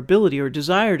certain of her ability or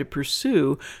desire to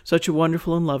pursue such a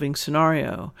wonderful and loving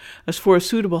scenario. As for a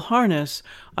suitable harness,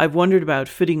 I've wondered about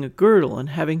fitting a girdle and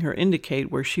having her indicate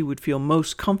where she would feel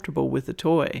most comfortable with the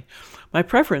toy. My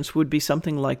preference would be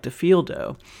something like the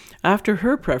Fieldo. After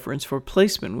her preference for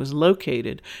placement was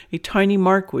located, a tiny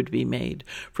mark would be made.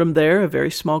 From there, a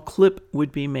very small clip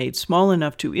would be made, small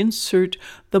enough to insert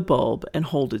the bulb and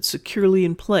hold it securely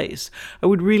in place. I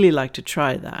would really like to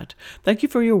try that. Thank you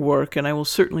for your work, and I will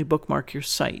certainly bookmark your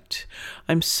site.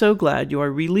 I'm so glad you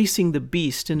are releasing the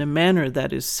beast in a manner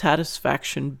that is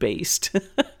satisfaction-based.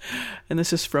 And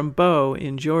this is from Bo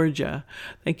in Georgia.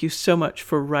 Thank you so much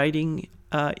for writing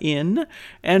in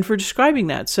and for describing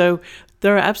that. So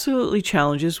there are absolutely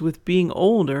challenges with being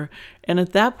older and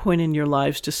at that point in your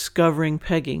lives discovering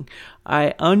pegging.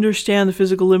 I understand the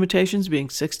physical limitations, being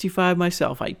 65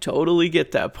 myself. I totally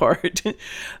get that part.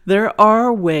 There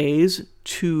are ways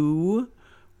to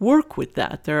work with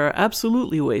that. There are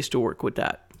absolutely ways to work with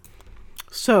that.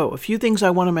 So a few things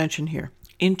I want to mention here.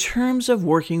 In terms of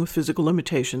working with physical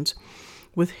limitations,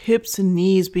 with hips and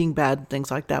knees being bad and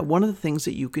things like that, one of the things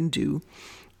that you can do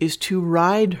is to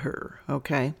ride her,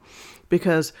 okay?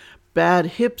 Because bad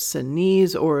hips and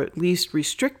knees, or at least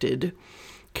restricted,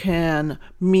 can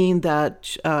mean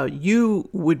that you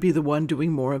would be the one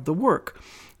doing more of the work.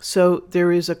 So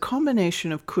there is a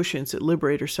combination of cushions that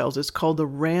Liberator sells. It's called the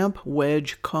Ramp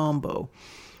Wedge Combo.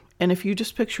 And if you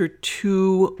just picture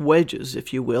two wedges,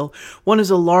 if you will, one is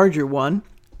a larger one,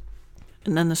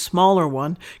 and then the smaller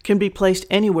one can be placed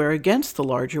anywhere against the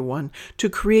larger one to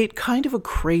create kind of a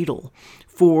cradle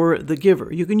for the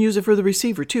giver. You can use it for the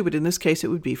receiver too, but in this case it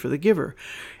would be for the giver.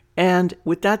 And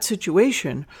with that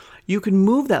situation, you can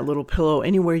move that little pillow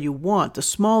anywhere you want, the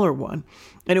smaller one,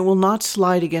 and it will not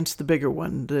slide against the bigger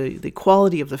one. The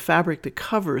quality of the fabric that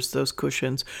covers those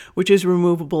cushions, which is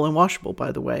removable and washable,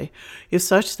 by the way, is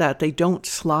such that they don't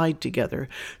slide together.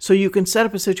 So you can set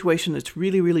up a situation that's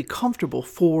really, really comfortable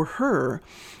for her,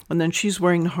 and then she's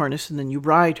wearing the harness, and then you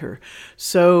ride her.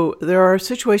 So there are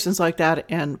situations like that,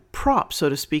 and props, so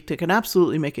to speak, that can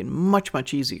absolutely make it much,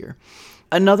 much easier.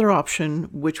 Another option,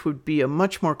 which would be a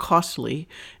much more costly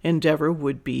endeavor,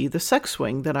 would be the sex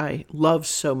swing that I love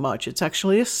so much. It's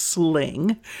actually a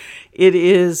sling. It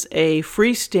is a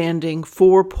freestanding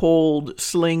 4-poled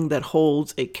sling that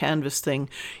holds a canvas thing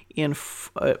in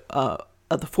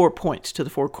the 4 points to the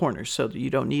 4 corners, so that you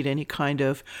don't need any kind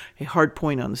of a hard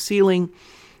point on the ceiling.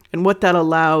 And what that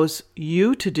allows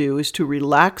you to do is to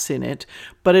relax in it,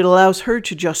 but it allows her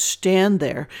to just stand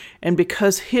there. And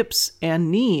because hips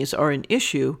and knees are an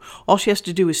issue, all she has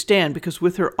to do is stand, because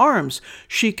with her arms,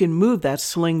 she can move that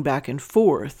sling back and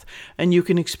forth, and you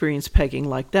can experience pegging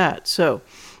like that. So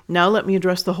now let me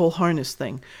address the whole harness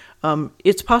thing.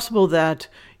 It's possible that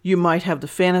you might have the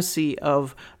fantasy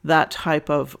of that type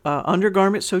of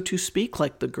undergarment, so to speak,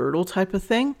 like the girdle type of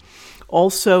thing.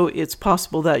 Also, it's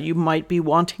possible that you might be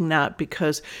wanting that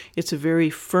because it's a very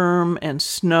firm and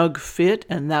snug fit,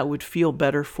 and that would feel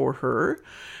better for her.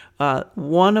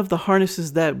 One of the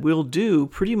harnesses that will do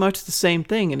pretty much the same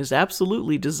thing and is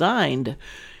absolutely designed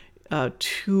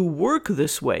to work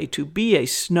this way, to be a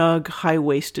snug,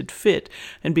 high-waisted fit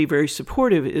and be very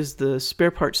supportive, is the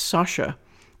Spare Parts Sasha.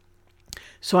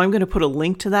 So I'm going to put a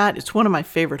link to that. It's one of my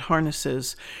favorite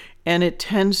harnesses, and it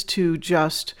tends to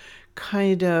just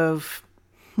kind of,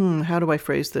 how do I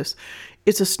phrase this?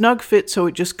 It's a snug fit, so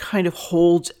it just kind of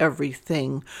holds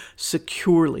everything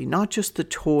securely, not just the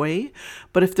toy,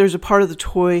 but if there's a part of the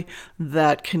toy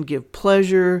that can give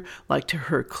pleasure, like to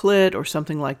her clit or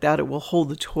something like that, it will hold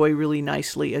the toy really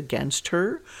nicely against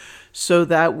her. So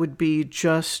that would be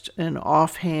just an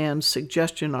offhand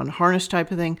suggestion on harness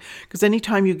type of thing, because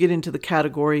anytime you get into the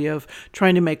category of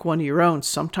trying to make one of your own,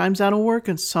 sometimes that'll work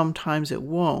and sometimes it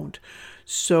won't.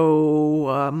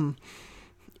 So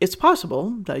it's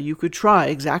possible that you could try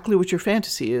exactly what your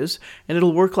fantasy is and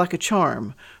it'll work like a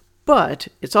charm. But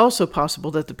it's also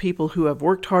possible that the people who have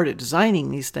worked hard at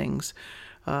designing these things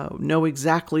know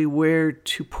exactly where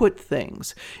to put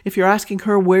things. If you're asking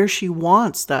her where she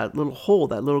wants that little hole,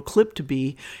 that little clip to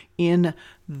be in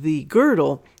the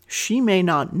girdle, she may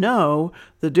not know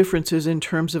the differences in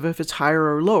terms of if it's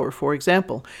higher or lower. For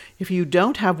example, if you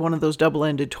don't have one of those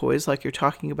double-ended toys like you're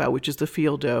talking about, which is the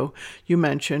Fieldo you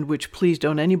mentioned, which please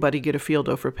don't anybody get a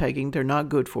Fieldo for pegging. They're not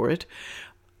good for it.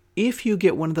 If you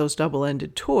get one of those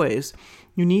double-ended toys,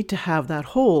 you need to have that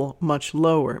hole much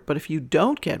lower. But if you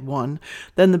don't get one,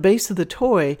 then the base of the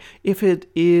toy, if it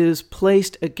is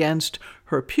placed against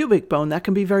her pubic bone, that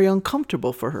can be very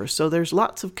uncomfortable for her. So there's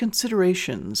lots of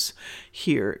considerations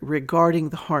here regarding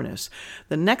the harness.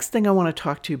 The next thing I want to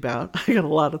talk to you about, I got a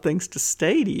lot of things to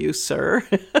say to you, sir,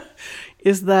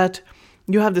 is that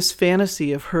you have this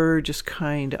fantasy of her just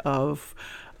kind of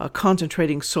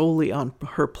concentrating solely on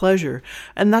her pleasure.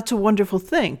 And that's a wonderful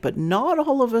thing, but not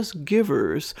all of us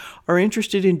givers are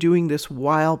interested in doing this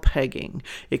while pegging.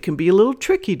 It can be a little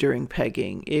tricky during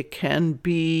pegging. It can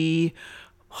be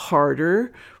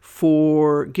harder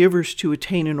for givers to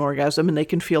attain an orgasm, and they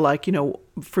can feel like,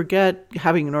 forget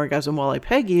having an orgasm while I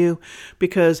peg you,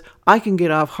 because I can get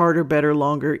off harder, better,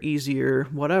 longer, easier,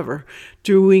 whatever,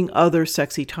 doing other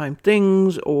sexy time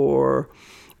things or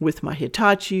with my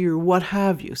Hitachi or what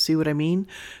have you. See what I mean?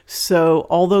 So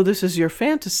although this is your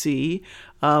fantasy,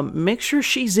 make sure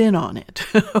she's in on it,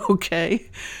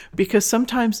 okay? Because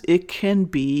sometimes it can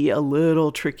be a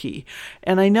little tricky.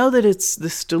 And I know that it's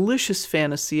this delicious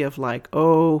fantasy of like,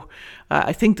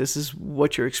 I think this is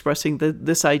what you're expressing,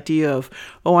 this idea of,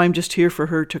 I'm just here for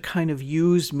her to kind of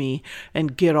use me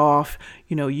and get off,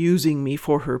 using me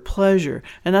for her pleasure.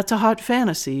 And that's a hot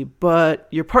fantasy, but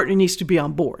your partner needs to be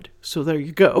on board. So there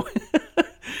you go.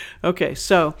 Okay,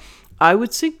 so I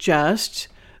would suggest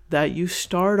that you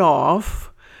start off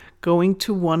going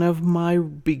to one of my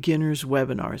beginners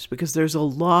webinars, because there's a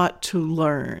lot to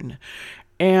learn.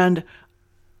 And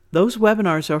those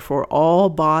webinars are for all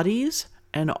bodies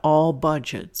and all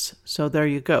budgets. So there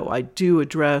you go. I do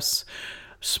address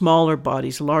smaller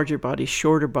bodies, larger bodies,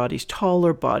 shorter bodies,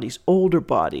 taller bodies, older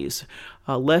bodies,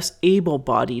 less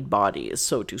able-bodied bodies,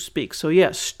 so to speak. So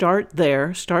yes, start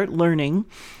there, start learning,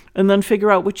 and then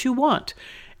figure out what you want.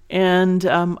 And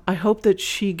I hope that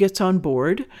she gets on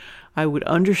board. I would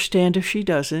understand if she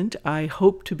doesn't. I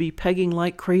hope to be pegging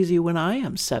like crazy when I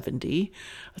am 70.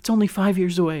 That's only 5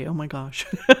 years away. Oh my gosh.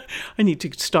 I need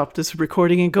to stop this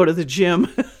recording and go to the gym.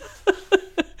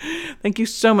 Thank you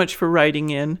so much for writing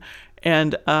in.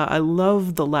 And I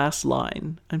love the last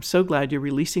line. I'm so glad you're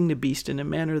releasing the beast in a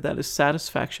manner that is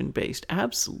satisfaction-based.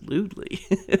 Absolutely.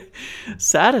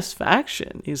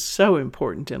 Satisfaction is so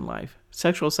important in life.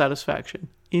 Sexual satisfaction.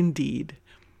 Indeed.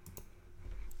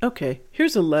 Okay,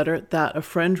 here's a letter that a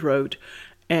friend wrote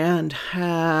and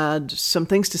had some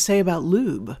things to say about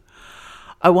lube.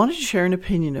 I wanted to share an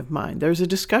opinion of mine. There's a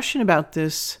discussion about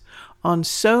this on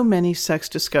so many sex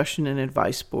discussion and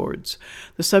advice boards.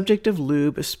 The subject of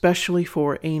lube, especially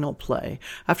for anal play.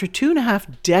 After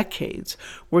 2.5 decades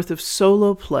worth of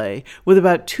solo play with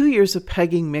about 2 years of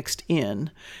pegging mixed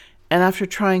in, and after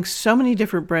trying so many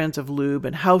different brands of lube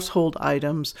and household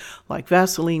items like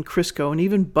Vaseline, Crisco, and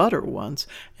even butter once,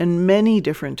 and many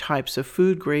different types of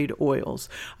food-grade oils,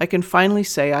 I can finally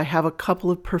say I have a couple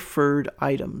of preferred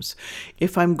items.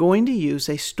 If I'm going to use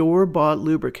a store-bought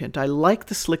lubricant, I like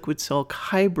the Sliquid Silk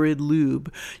hybrid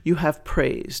lube you have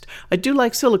praised. I do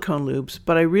like silicone lubes,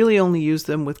 but I really only use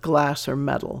them with glass or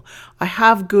metal. I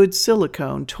have good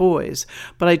silicone toys,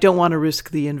 but I don't want to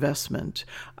risk the investment.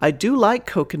 I do like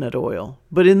coconut oil,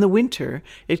 but in the winter,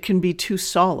 it can be too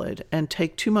solid and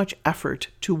take too much effort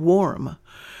to warm.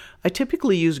 I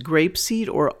typically use grapeseed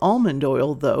or almond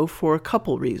oil, though, for a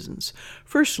couple reasons.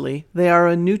 Firstly, they are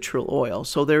a neutral oil,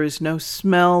 so there is no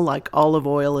smell like olive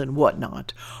oil and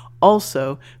whatnot.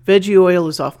 Also, veggie oil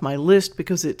is off my list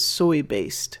because it's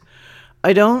soy-based.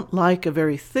 I don't like a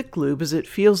very thick lube as it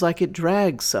feels like it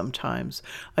drags sometimes.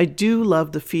 I do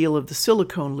love the feel of the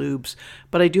silicone lubes,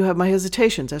 but I do have my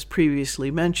hesitations, as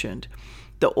previously mentioned.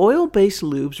 The oil-based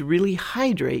lubes really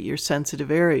hydrate your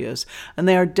sensitive areas, and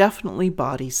they are definitely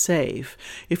body safe.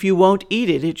 If you won't eat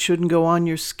it, it shouldn't go on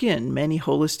your skin, many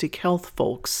holistic health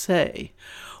folks say.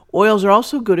 Oils are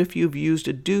also good if you've used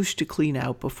a douche to clean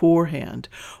out beforehand.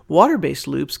 Water-based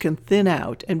lubes can thin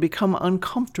out and become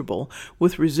uncomfortable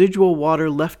with residual water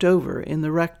left over in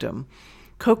the rectum.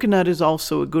 Coconut is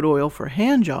also a good oil for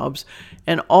hand jobs,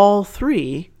 and all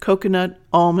three, coconut,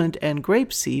 almond, and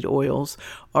grapeseed oils,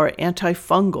 are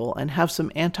antifungal and have some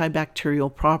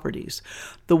antibacterial properties.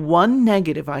 The one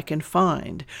negative I can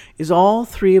find is all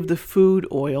three of the food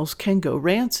oils can go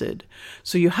rancid,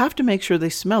 so you have to make sure they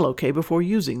smell okay before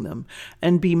using them,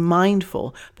 and be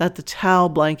mindful that the towel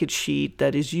blanket sheet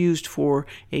that is used for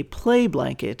a play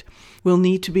blanket will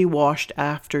need to be washed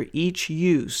after each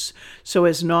use so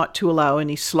as not to allow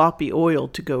any sloppy oil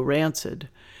to go rancid.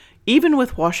 Even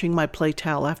with washing my play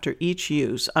towel after each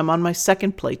use, I'm on my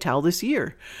second play towel this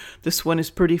year. This one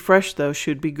is pretty fresh, though,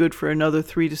 should be good for another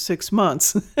 3 to 6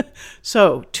 months.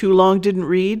 So, too long didn't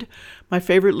read? My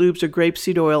favorite lubes are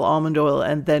grapeseed oil, almond oil,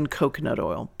 and then coconut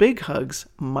oil. Big hugs,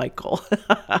 Michael.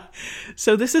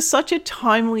 So this is such a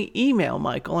timely email,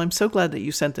 Michael. I'm so glad that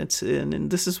you sent this in, and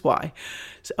this is why.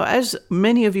 So as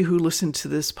many of you who listen to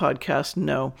this podcast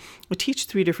know, I teach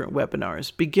 3 different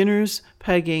webinars: beginners,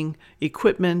 pegging,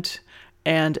 equipment,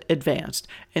 and advanced.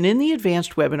 And in the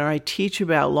advanced webinar, I teach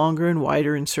about longer and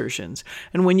wider insertions.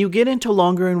 And when you get into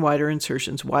longer and wider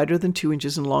insertions, wider than 2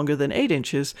 inches and longer than 8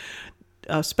 inches,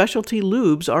 specialty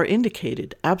lubes are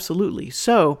indicated, absolutely.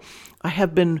 So I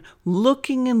have been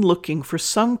looking and looking for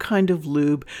some kind of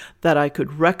lube that I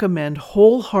could recommend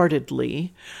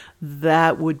wholeheartedly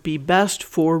that would be best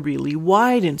for really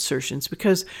wide insertions,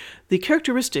 because the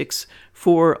characteristics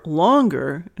for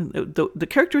longer, the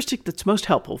characteristic that's most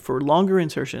helpful for longer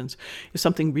insertions is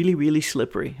something really, really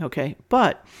slippery, okay?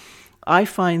 But I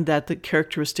find that the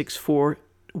characteristics for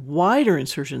wider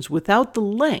insertions without the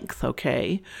length,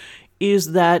 okay,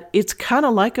 is that it's kind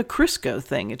of like a Crisco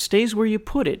thing. It stays where you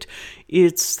put it.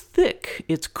 It's thick.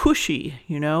 It's cushy,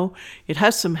 you know. It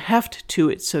has some heft to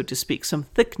it, so to speak, some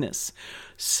thickness.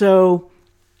 So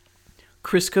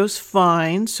Crisco's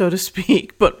fine, so to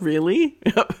speak, but really,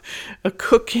 a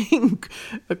cooking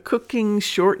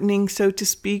shortening, so to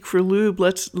speak, for lube.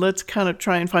 Let's kind of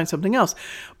try and find something else.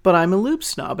 But I'm a lube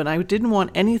snob, and I didn't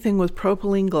want anything with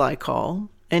propylene glycol,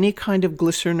 any kind of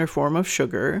glycerin or form of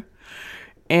sugar,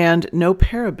 and no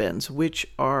parabens, which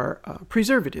are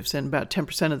preservatives, and about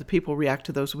 10% of the people react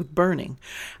to those with burning.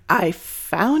 I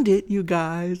found it, you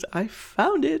guys. I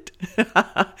found it.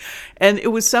 And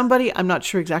it was somebody, I'm not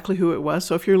sure exactly who it was,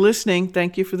 so if you're listening,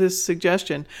 thank you for this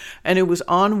suggestion. And it was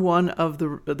on one of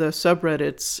the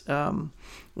subreddits,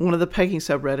 one of the pegging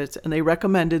subreddits, and they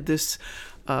recommended this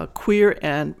queer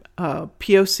and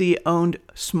POC-owned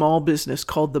small business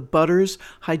called the Butters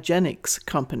Hygienics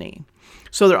Company.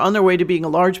 So they're on their way to being a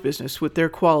large business with their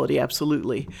quality,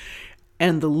 absolutely.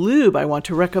 And the lube I want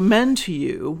to recommend to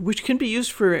you, which can be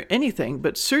used for anything,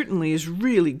 but certainly is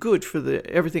really good for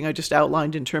everything I just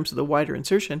outlined in terms of the wider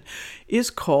insertion,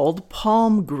 is called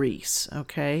palm grease,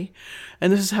 okay?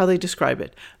 And this is how they describe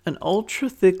it: an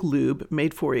ultra-thick lube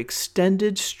made for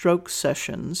extended stroke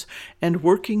sessions and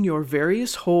working your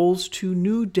various holes to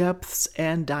new depths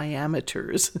and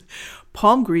diameters.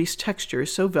 Palm grease texture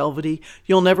is so velvety,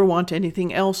 you'll never want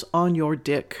anything else on your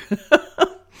dick.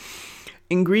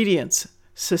 Ingredients: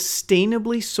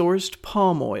 sustainably sourced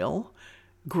palm oil,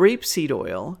 grapeseed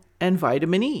oil, and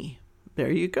vitamin E.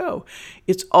 There you go.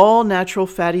 It's all natural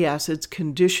fatty acids,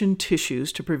 conditioned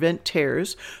tissues to prevent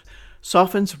tears,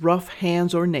 softens rough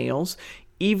hands or nails,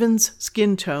 evens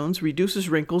skin tones, reduces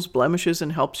wrinkles, blemishes,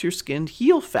 and helps your skin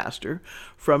heal faster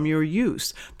from your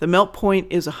use. The melt point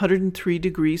is 103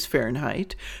 degrees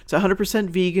Fahrenheit. It's 100%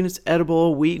 vegan, it's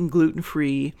edible, wheat and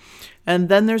gluten-free. And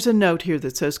then there's a note here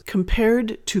that says,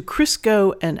 compared to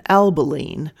Crisco and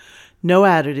Albolene, no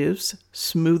additives,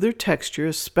 smoother texture,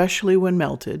 especially when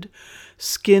melted,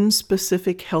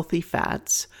 skin-specific healthy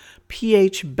fats,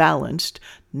 pH balanced,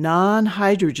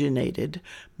 non-hydrogenated,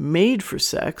 made for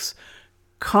sex,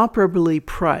 comparably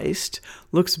priced,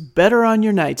 looks better on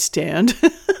your nightstand,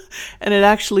 and it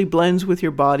actually blends with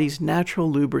your body's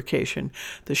natural lubrication.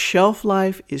 The shelf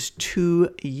life is 2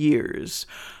 years.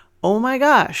 Oh my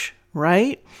gosh,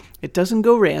 right? It doesn't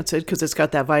go rancid because it's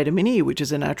got that vitamin E, which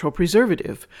is a natural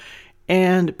preservative.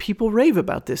 And people rave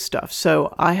about this stuff.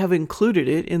 So I have included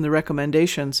it in the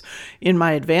recommendations in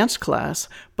my advanced class.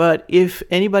 But if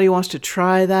anybody wants to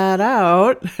try that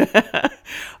out,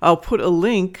 I'll put a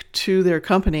link to their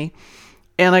company.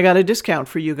 And I got a discount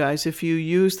for you guys if you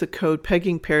use the code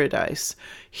Pegging Paradise.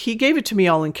 He gave it to me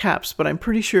all in caps, but I'm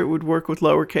pretty sure it would work with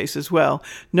lowercase as well.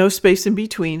 No space in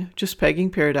between, just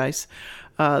Pegging Paradise.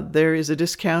 There is a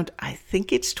discount. I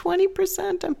think it's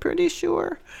 20%, I'm pretty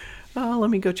sure.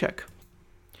 Let me go check.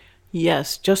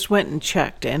 Yes, just went and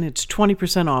checked, and it's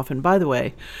 20% off. And by the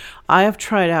way, I have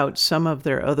tried out some of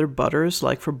their other butters,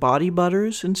 like for body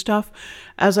butters and stuff.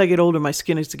 As I get older, my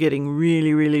skin is getting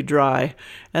really, really dry.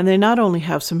 And they not only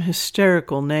have some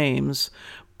hysterical names,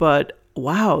 but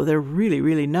wow, they're really,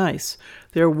 really nice.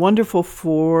 They're wonderful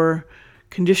for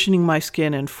conditioning my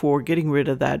skin and for getting rid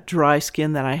of that dry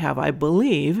skin that I have. I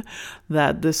believe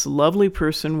that this lovely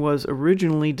person was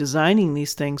originally designing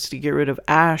these things to get rid of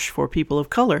ash for people of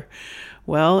color.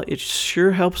 Well, it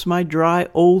sure helps my dry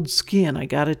old skin, I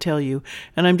gotta tell you.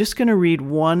 And I'm just gonna read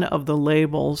one of the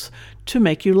labels to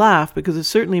make you laugh, because it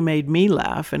certainly made me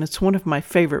laugh, and it's one of my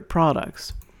favorite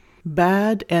products.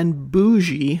 Bad and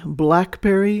Bougie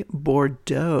Blackberry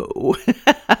Bordeaux.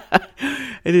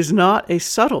 It is not a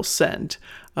subtle scent.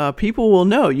 People will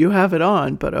know you have it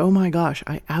on, but oh my gosh,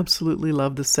 I absolutely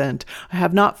love the scent. I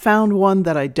have not found one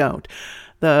that I don't.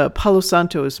 The Palo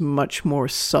Santo is much more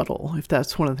subtle, if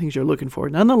that's one of the things you're looking for.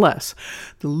 Nonetheless,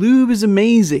 the lube is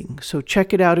amazing, so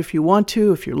check it out if you want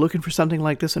to, if you're looking for something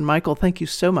like this. And Michael, thank you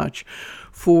so much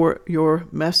for your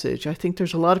message. I think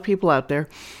there's a lot of people out there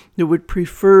that would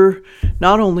prefer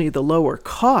not only the lower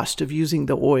cost of using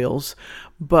the oils,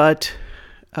 but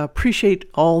appreciate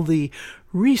all the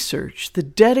research, the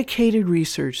dedicated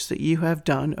research that you have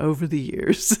done over the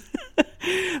years.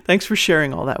 Thanks for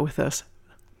sharing all that with us.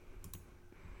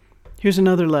 Here's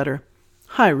another letter.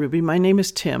 Hi, Ruby. My name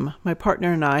is Tim. My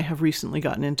partner and I have recently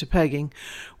gotten into pegging.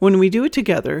 When we do it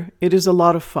together, it is a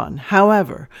lot of fun.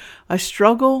 However, I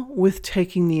struggle with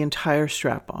taking the entire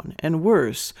strap-on, and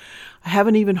worse, I have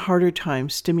an even harder time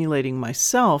stimulating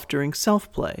myself during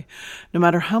self-play. No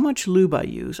matter how much lube I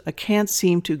use, I can't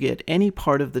seem to get any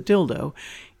part of the dildo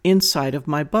inside of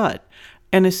my butt.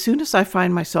 And as soon as I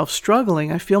find myself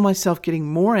struggling, I feel myself getting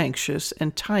more anxious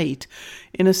and tight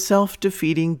in a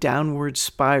self-defeating downward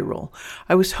spiral.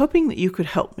 I was hoping that you could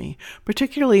help me,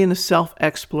 particularly in the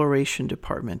self-exploration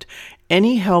department.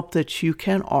 Any help that you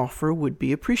can offer would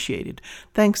be appreciated.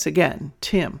 Thanks again,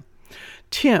 Tim.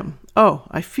 Tim, oh,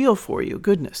 I feel for you.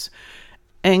 Goodness.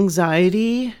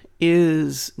 Anxiety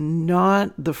is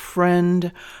not the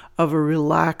friend of a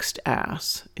relaxed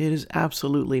ass. It is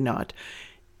absolutely not.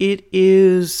 It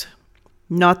is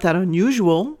not that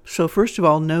unusual. So first of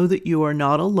all, know that you are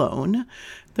not alone.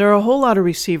 There are a whole lot of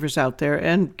receivers out there,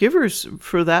 and givers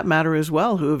for that matter as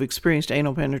well, who have experienced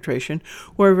anal penetration,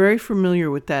 who are very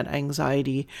familiar with that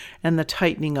anxiety and the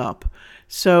tightening up.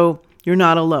 So you're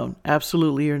not alone.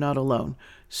 Absolutely, you're not alone.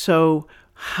 So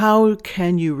how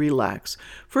can you relax?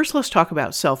 First, let's talk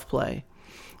about self-play.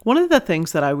 One of the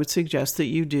things that I would suggest that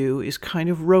you do is kind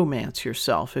of romance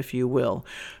yourself, if you will.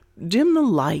 Dim the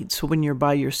lights when you're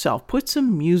by yourself. Put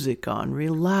some music on.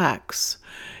 Relax.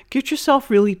 Get yourself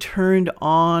really turned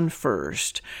on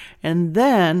first. And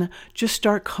then just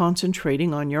start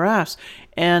concentrating on your ass.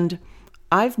 And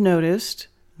I've noticed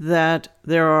that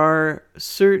there are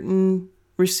certain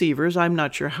receivers, I'm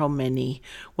not sure how many,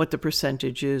 what the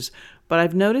percentage is, but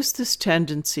I've noticed this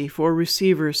tendency for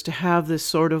receivers to have this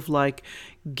sort of like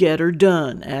get her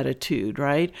done attitude,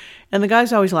 right? And the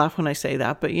guys always laugh when I say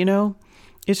that, but you know,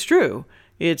 it's true.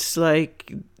 It's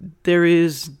like there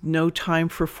is no time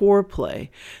for foreplay.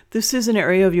 This is an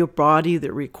area of your body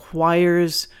that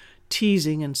requires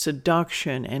teasing and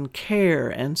seduction and care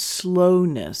and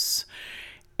slowness.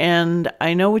 And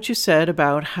I know what you said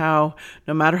about how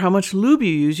no matter how much lube you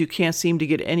use, you can't seem to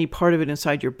get any part of it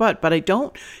inside your butt. But I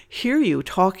don't hear you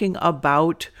talking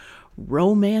about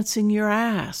romancing your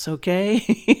ass,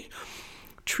 okay?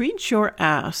 Treat your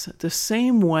ass the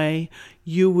same way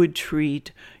you would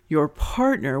treat your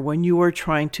partner when you are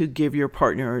trying to give your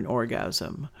partner an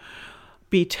orgasm.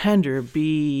 Be tender,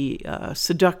 be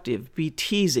seductive, be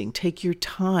teasing, take your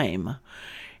time,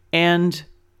 and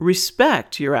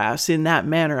respect your ass in that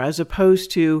manner, as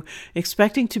opposed to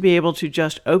expecting to be able to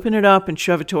just open it up and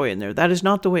shove a toy in there. That is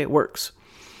not the way it works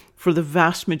for the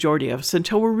vast majority of us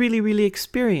until we're really, really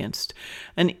experienced.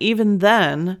 And even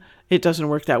then, it doesn't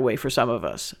work that way for some of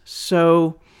us.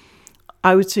 So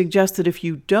I would suggest that if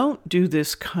you don't do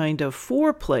this kind of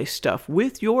foreplay stuff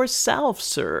with yourself,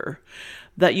 sir,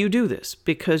 that you do this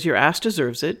because your ass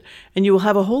deserves it, and you will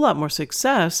have a whole lot more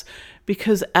success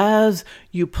because as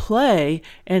you play,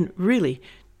 and really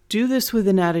do this with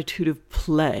an attitude of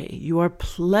play, you are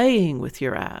playing with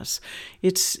your ass.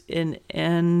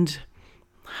 And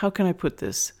how can I put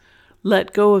this?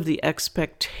 Let go of the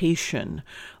expectation.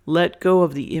 let go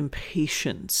of the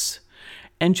impatience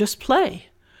and just play.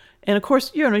 And of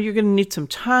course, you're going to need some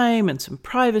time and some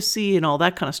privacy and all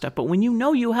that kind of stuff. But when you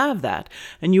know you have that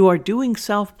and you are doing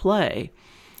self-play,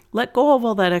 let go of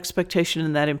all that expectation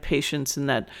and that impatience and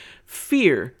that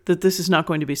fear that this is not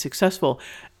going to be successful,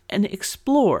 and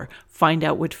explore. Find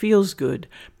out what feels good.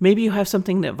 Maybe you have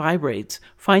something that vibrates.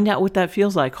 Find out what that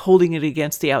feels like, holding it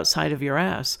against the outside of your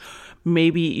ass.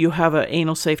 Maybe you have an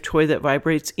anal safe toy that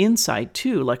vibrates inside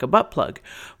too, like a butt plug.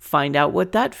 Find out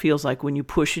what that feels like when you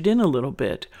push it in a little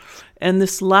bit. And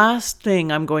this last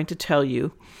thing I'm going to tell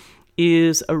you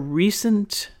is a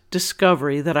recent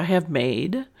discovery that I have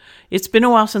made. It's been a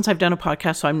while since I've done a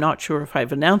podcast, so I'm not sure if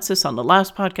I've announced this on the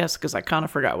last podcast because I kind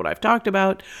of forgot what I've talked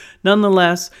about.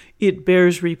 Nonetheless, it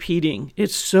bears repeating.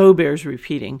 It so bears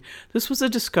repeating. This was a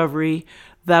discovery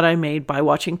that I made by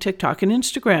watching TikTok and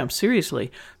Instagram,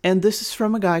 seriously. And this is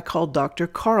from a guy called Dr.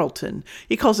 Carlton.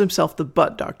 He calls himself the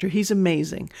butt doctor. He's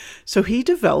amazing. So he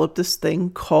developed this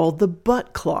thing called the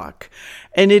butt clock,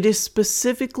 and it is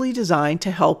specifically designed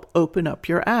to help open up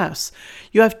your ass.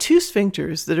 You have two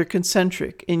sphincters that are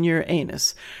concentric in your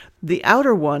anus. The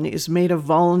outer one is made of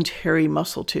voluntary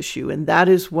muscle tissue, and that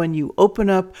is when you open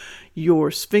up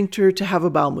your sphincter to have a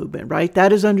bowel movement, right?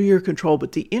 That is under your control,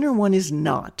 but the inner one is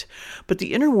not. But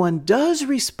the inner one does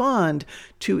respond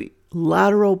to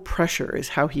lateral pressure, is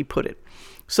how he put it.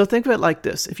 So think of it like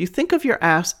this. If you think of your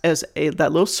ass as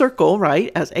that little circle,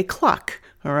 right, as a clock,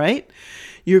 all right?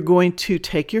 You're going to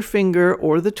take your finger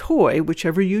or the toy,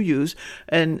 whichever you use,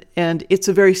 and it's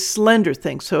a very slender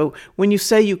thing. So when you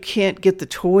say you can't get the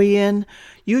toy in,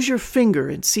 use your finger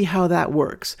and see how that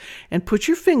works. And put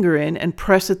your finger in and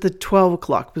press at the 12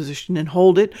 o'clock position and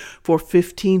hold it for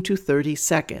 15 to 30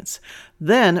 seconds.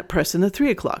 Then press in the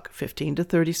 3 o'clock, 15 to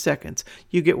 30 seconds.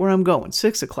 You get where I'm going.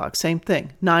 6 o'clock, same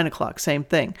thing. 9 o'clock, same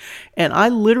thing. And I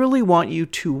literally want you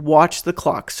to watch the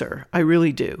clock, sir. I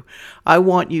really do. I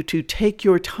want you to take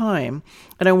your time,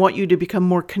 and I want you to become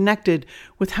more connected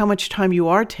with how much time you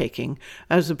are taking,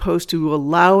 as opposed to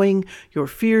allowing your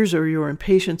fears or your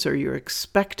impatience or your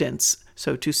expectance,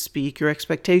 so to speak, your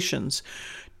expectations,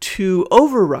 to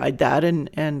override that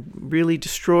and really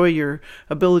destroy your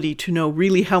ability to know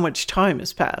really how much time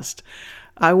has passed.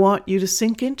 I want you to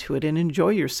sink into it and enjoy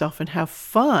yourself and have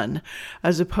fun,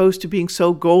 as opposed to being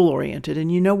so goal-oriented.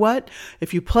 And you know what?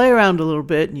 If you play around a little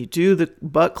bit and you do the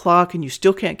butt clock and you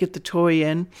still can't get the toy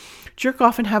in, jerk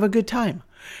off and have a good time.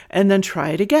 And then try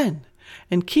it again.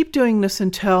 And keep doing this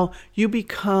until you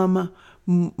become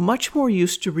much more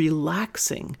used to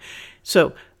relaxing.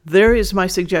 So there is my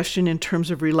suggestion in terms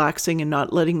of relaxing and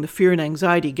not letting the fear and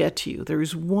anxiety get to you. There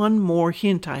is one more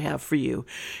hint I have for you.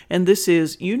 And this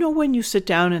is, when you sit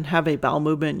down and have a bowel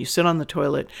movement, you sit on the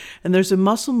toilet, and there's a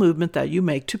muscle movement that you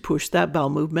make to push that bowel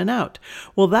movement out.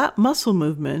 Well, that muscle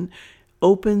movement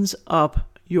opens up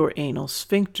your anal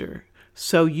sphincter.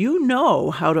 So you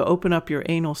know how to open up your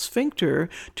anal sphincter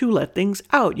to let things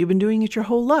out. You've been doing it your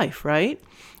whole life, right?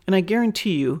 And I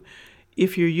guarantee you,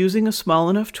 if you're using a small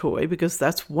enough toy, because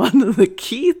that's one of the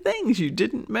key things you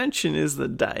didn't mention is the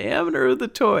diameter of the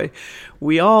toy.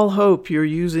 We all hope you're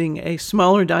using a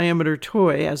smaller diameter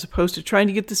toy as opposed to trying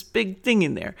to get this big thing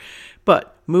in there.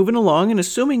 But moving along and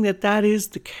assuming that that is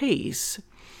the case,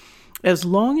 as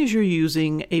long as you're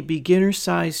using a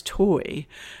beginner-sized toy,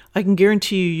 I can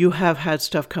guarantee you have had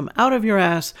stuff come out of your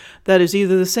ass that is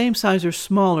either the same size or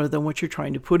smaller than what you're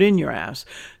trying to put in your ass.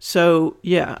 So,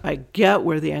 yeah, I get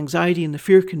where the anxiety and the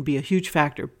fear can be a huge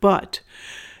factor, but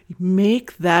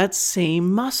make that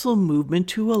same muscle movement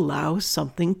to allow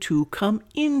something to come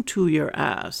into your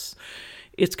ass.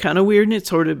 It's kind of weird, and it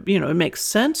sort of, it makes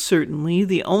sense, certainly.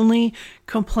 The only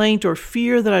complaint or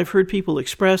fear that I've heard people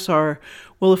express are,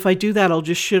 well, if I do that, I'll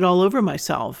just shit all over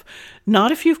myself.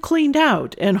 Not if you've cleaned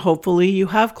out, and hopefully you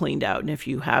have cleaned out. And if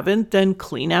you haven't, then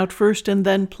clean out first and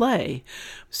then play.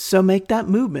 So make that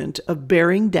movement of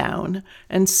bearing down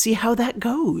and see how that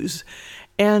goes.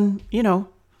 And,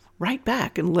 write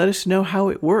back and let us know how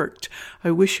it worked. I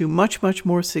wish you much, much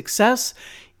more success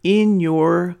in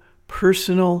your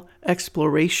personal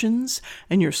explorations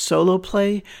and your solo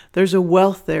play. There's a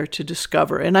wealth there to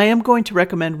discover. And I am going to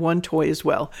recommend one toy as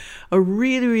well. A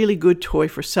really, really good toy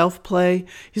for self-play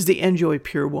is the Enjoy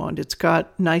Pure Wand. It's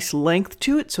got nice length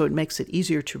to it, so it makes it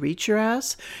easier to reach your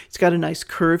ass. It's got a nice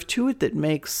curve to it that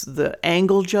makes the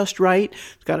angle just right.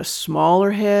 It's got a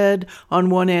smaller head on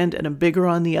one end and a bigger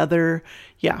on the other.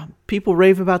 Yeah, people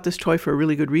rave about this toy for a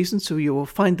really good reason, so you will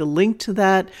find the link to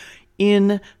that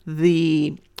in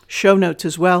the show notes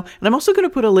as well. And I'm also going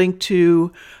to put a link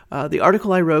to the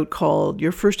article I wrote called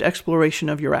Your First Exploration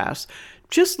of Your Ass.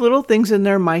 Just little things in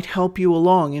there might help you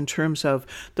along in terms of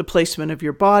the placement of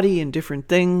your body and different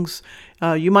things.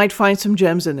 You might find some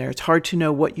gems in there. It's hard to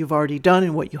know what you've already done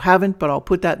and what you haven't, but I'll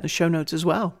put that in the show notes as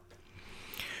well.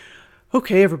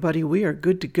 Okay, everybody, we are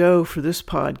good to go for this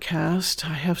podcast.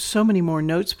 I have so many more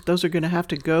notes, but those are going to have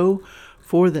to go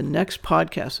for the next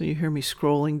podcast. So you hear me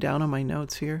scrolling down on my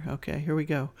notes here. Okay, here we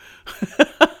go.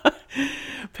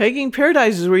 Pegging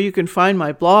Paradise is where you can find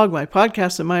my blog, my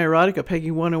podcast, and my erotica.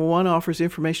 Pegging 101 offers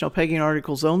informational pegging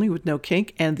articles only with no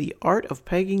kink, and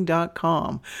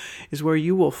theartofpegging.com is where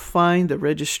you will find the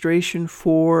registration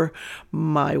for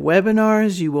my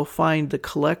webinars. You will find the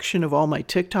collection of all my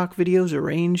TikTok videos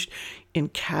arranged in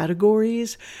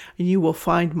categories. You will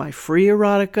find my free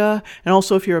erotica. And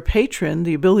also, if you're a patron,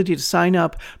 the ability to sign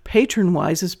up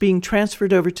patron-wise is being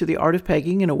transferred over to the Art of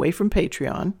Pegging and away from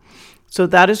Patreon. So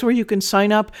that is where you can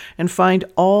sign up and find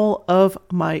all of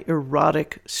my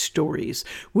erotic stories,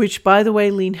 which, by the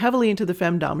way, lean heavily into the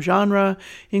femdom genre,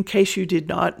 in case you did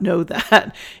not know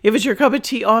that. If it's your cup of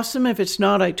tea, awesome. If it's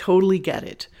not, I totally get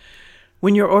it.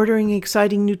 When you're ordering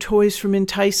exciting new toys from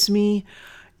Entice Me,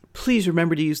 please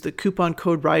remember to use the coupon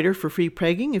code WRITER for free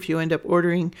pegging. If you end up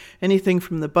ordering anything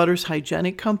from the Butters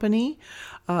Hygienic Company,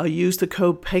 use the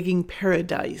code Pegging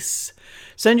Paradise.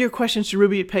 Send your questions to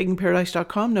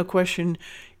ruby@peggingparadise.com. No question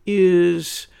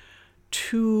is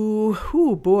too...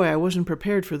 Oh boy, I wasn't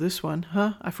prepared for this one.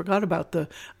 I forgot about the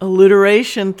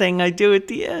alliteration thing I do at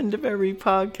the end of every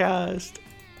podcast.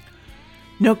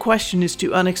 No question is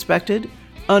too unexpected,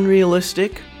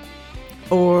 unrealistic,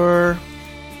 or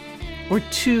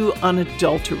too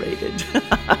unadulterated.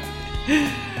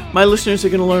 My listeners are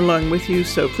going to learn along with you,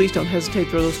 so please don't hesitate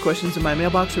to throw those questions in my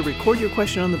mailbox or record your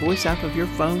question on the voice app of your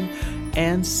phone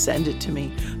and send it to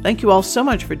me. Thank you all so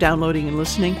much for downloading and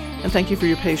listening, and thank you for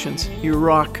your patience. You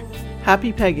rock.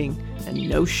 Happy pegging and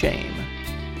no shame.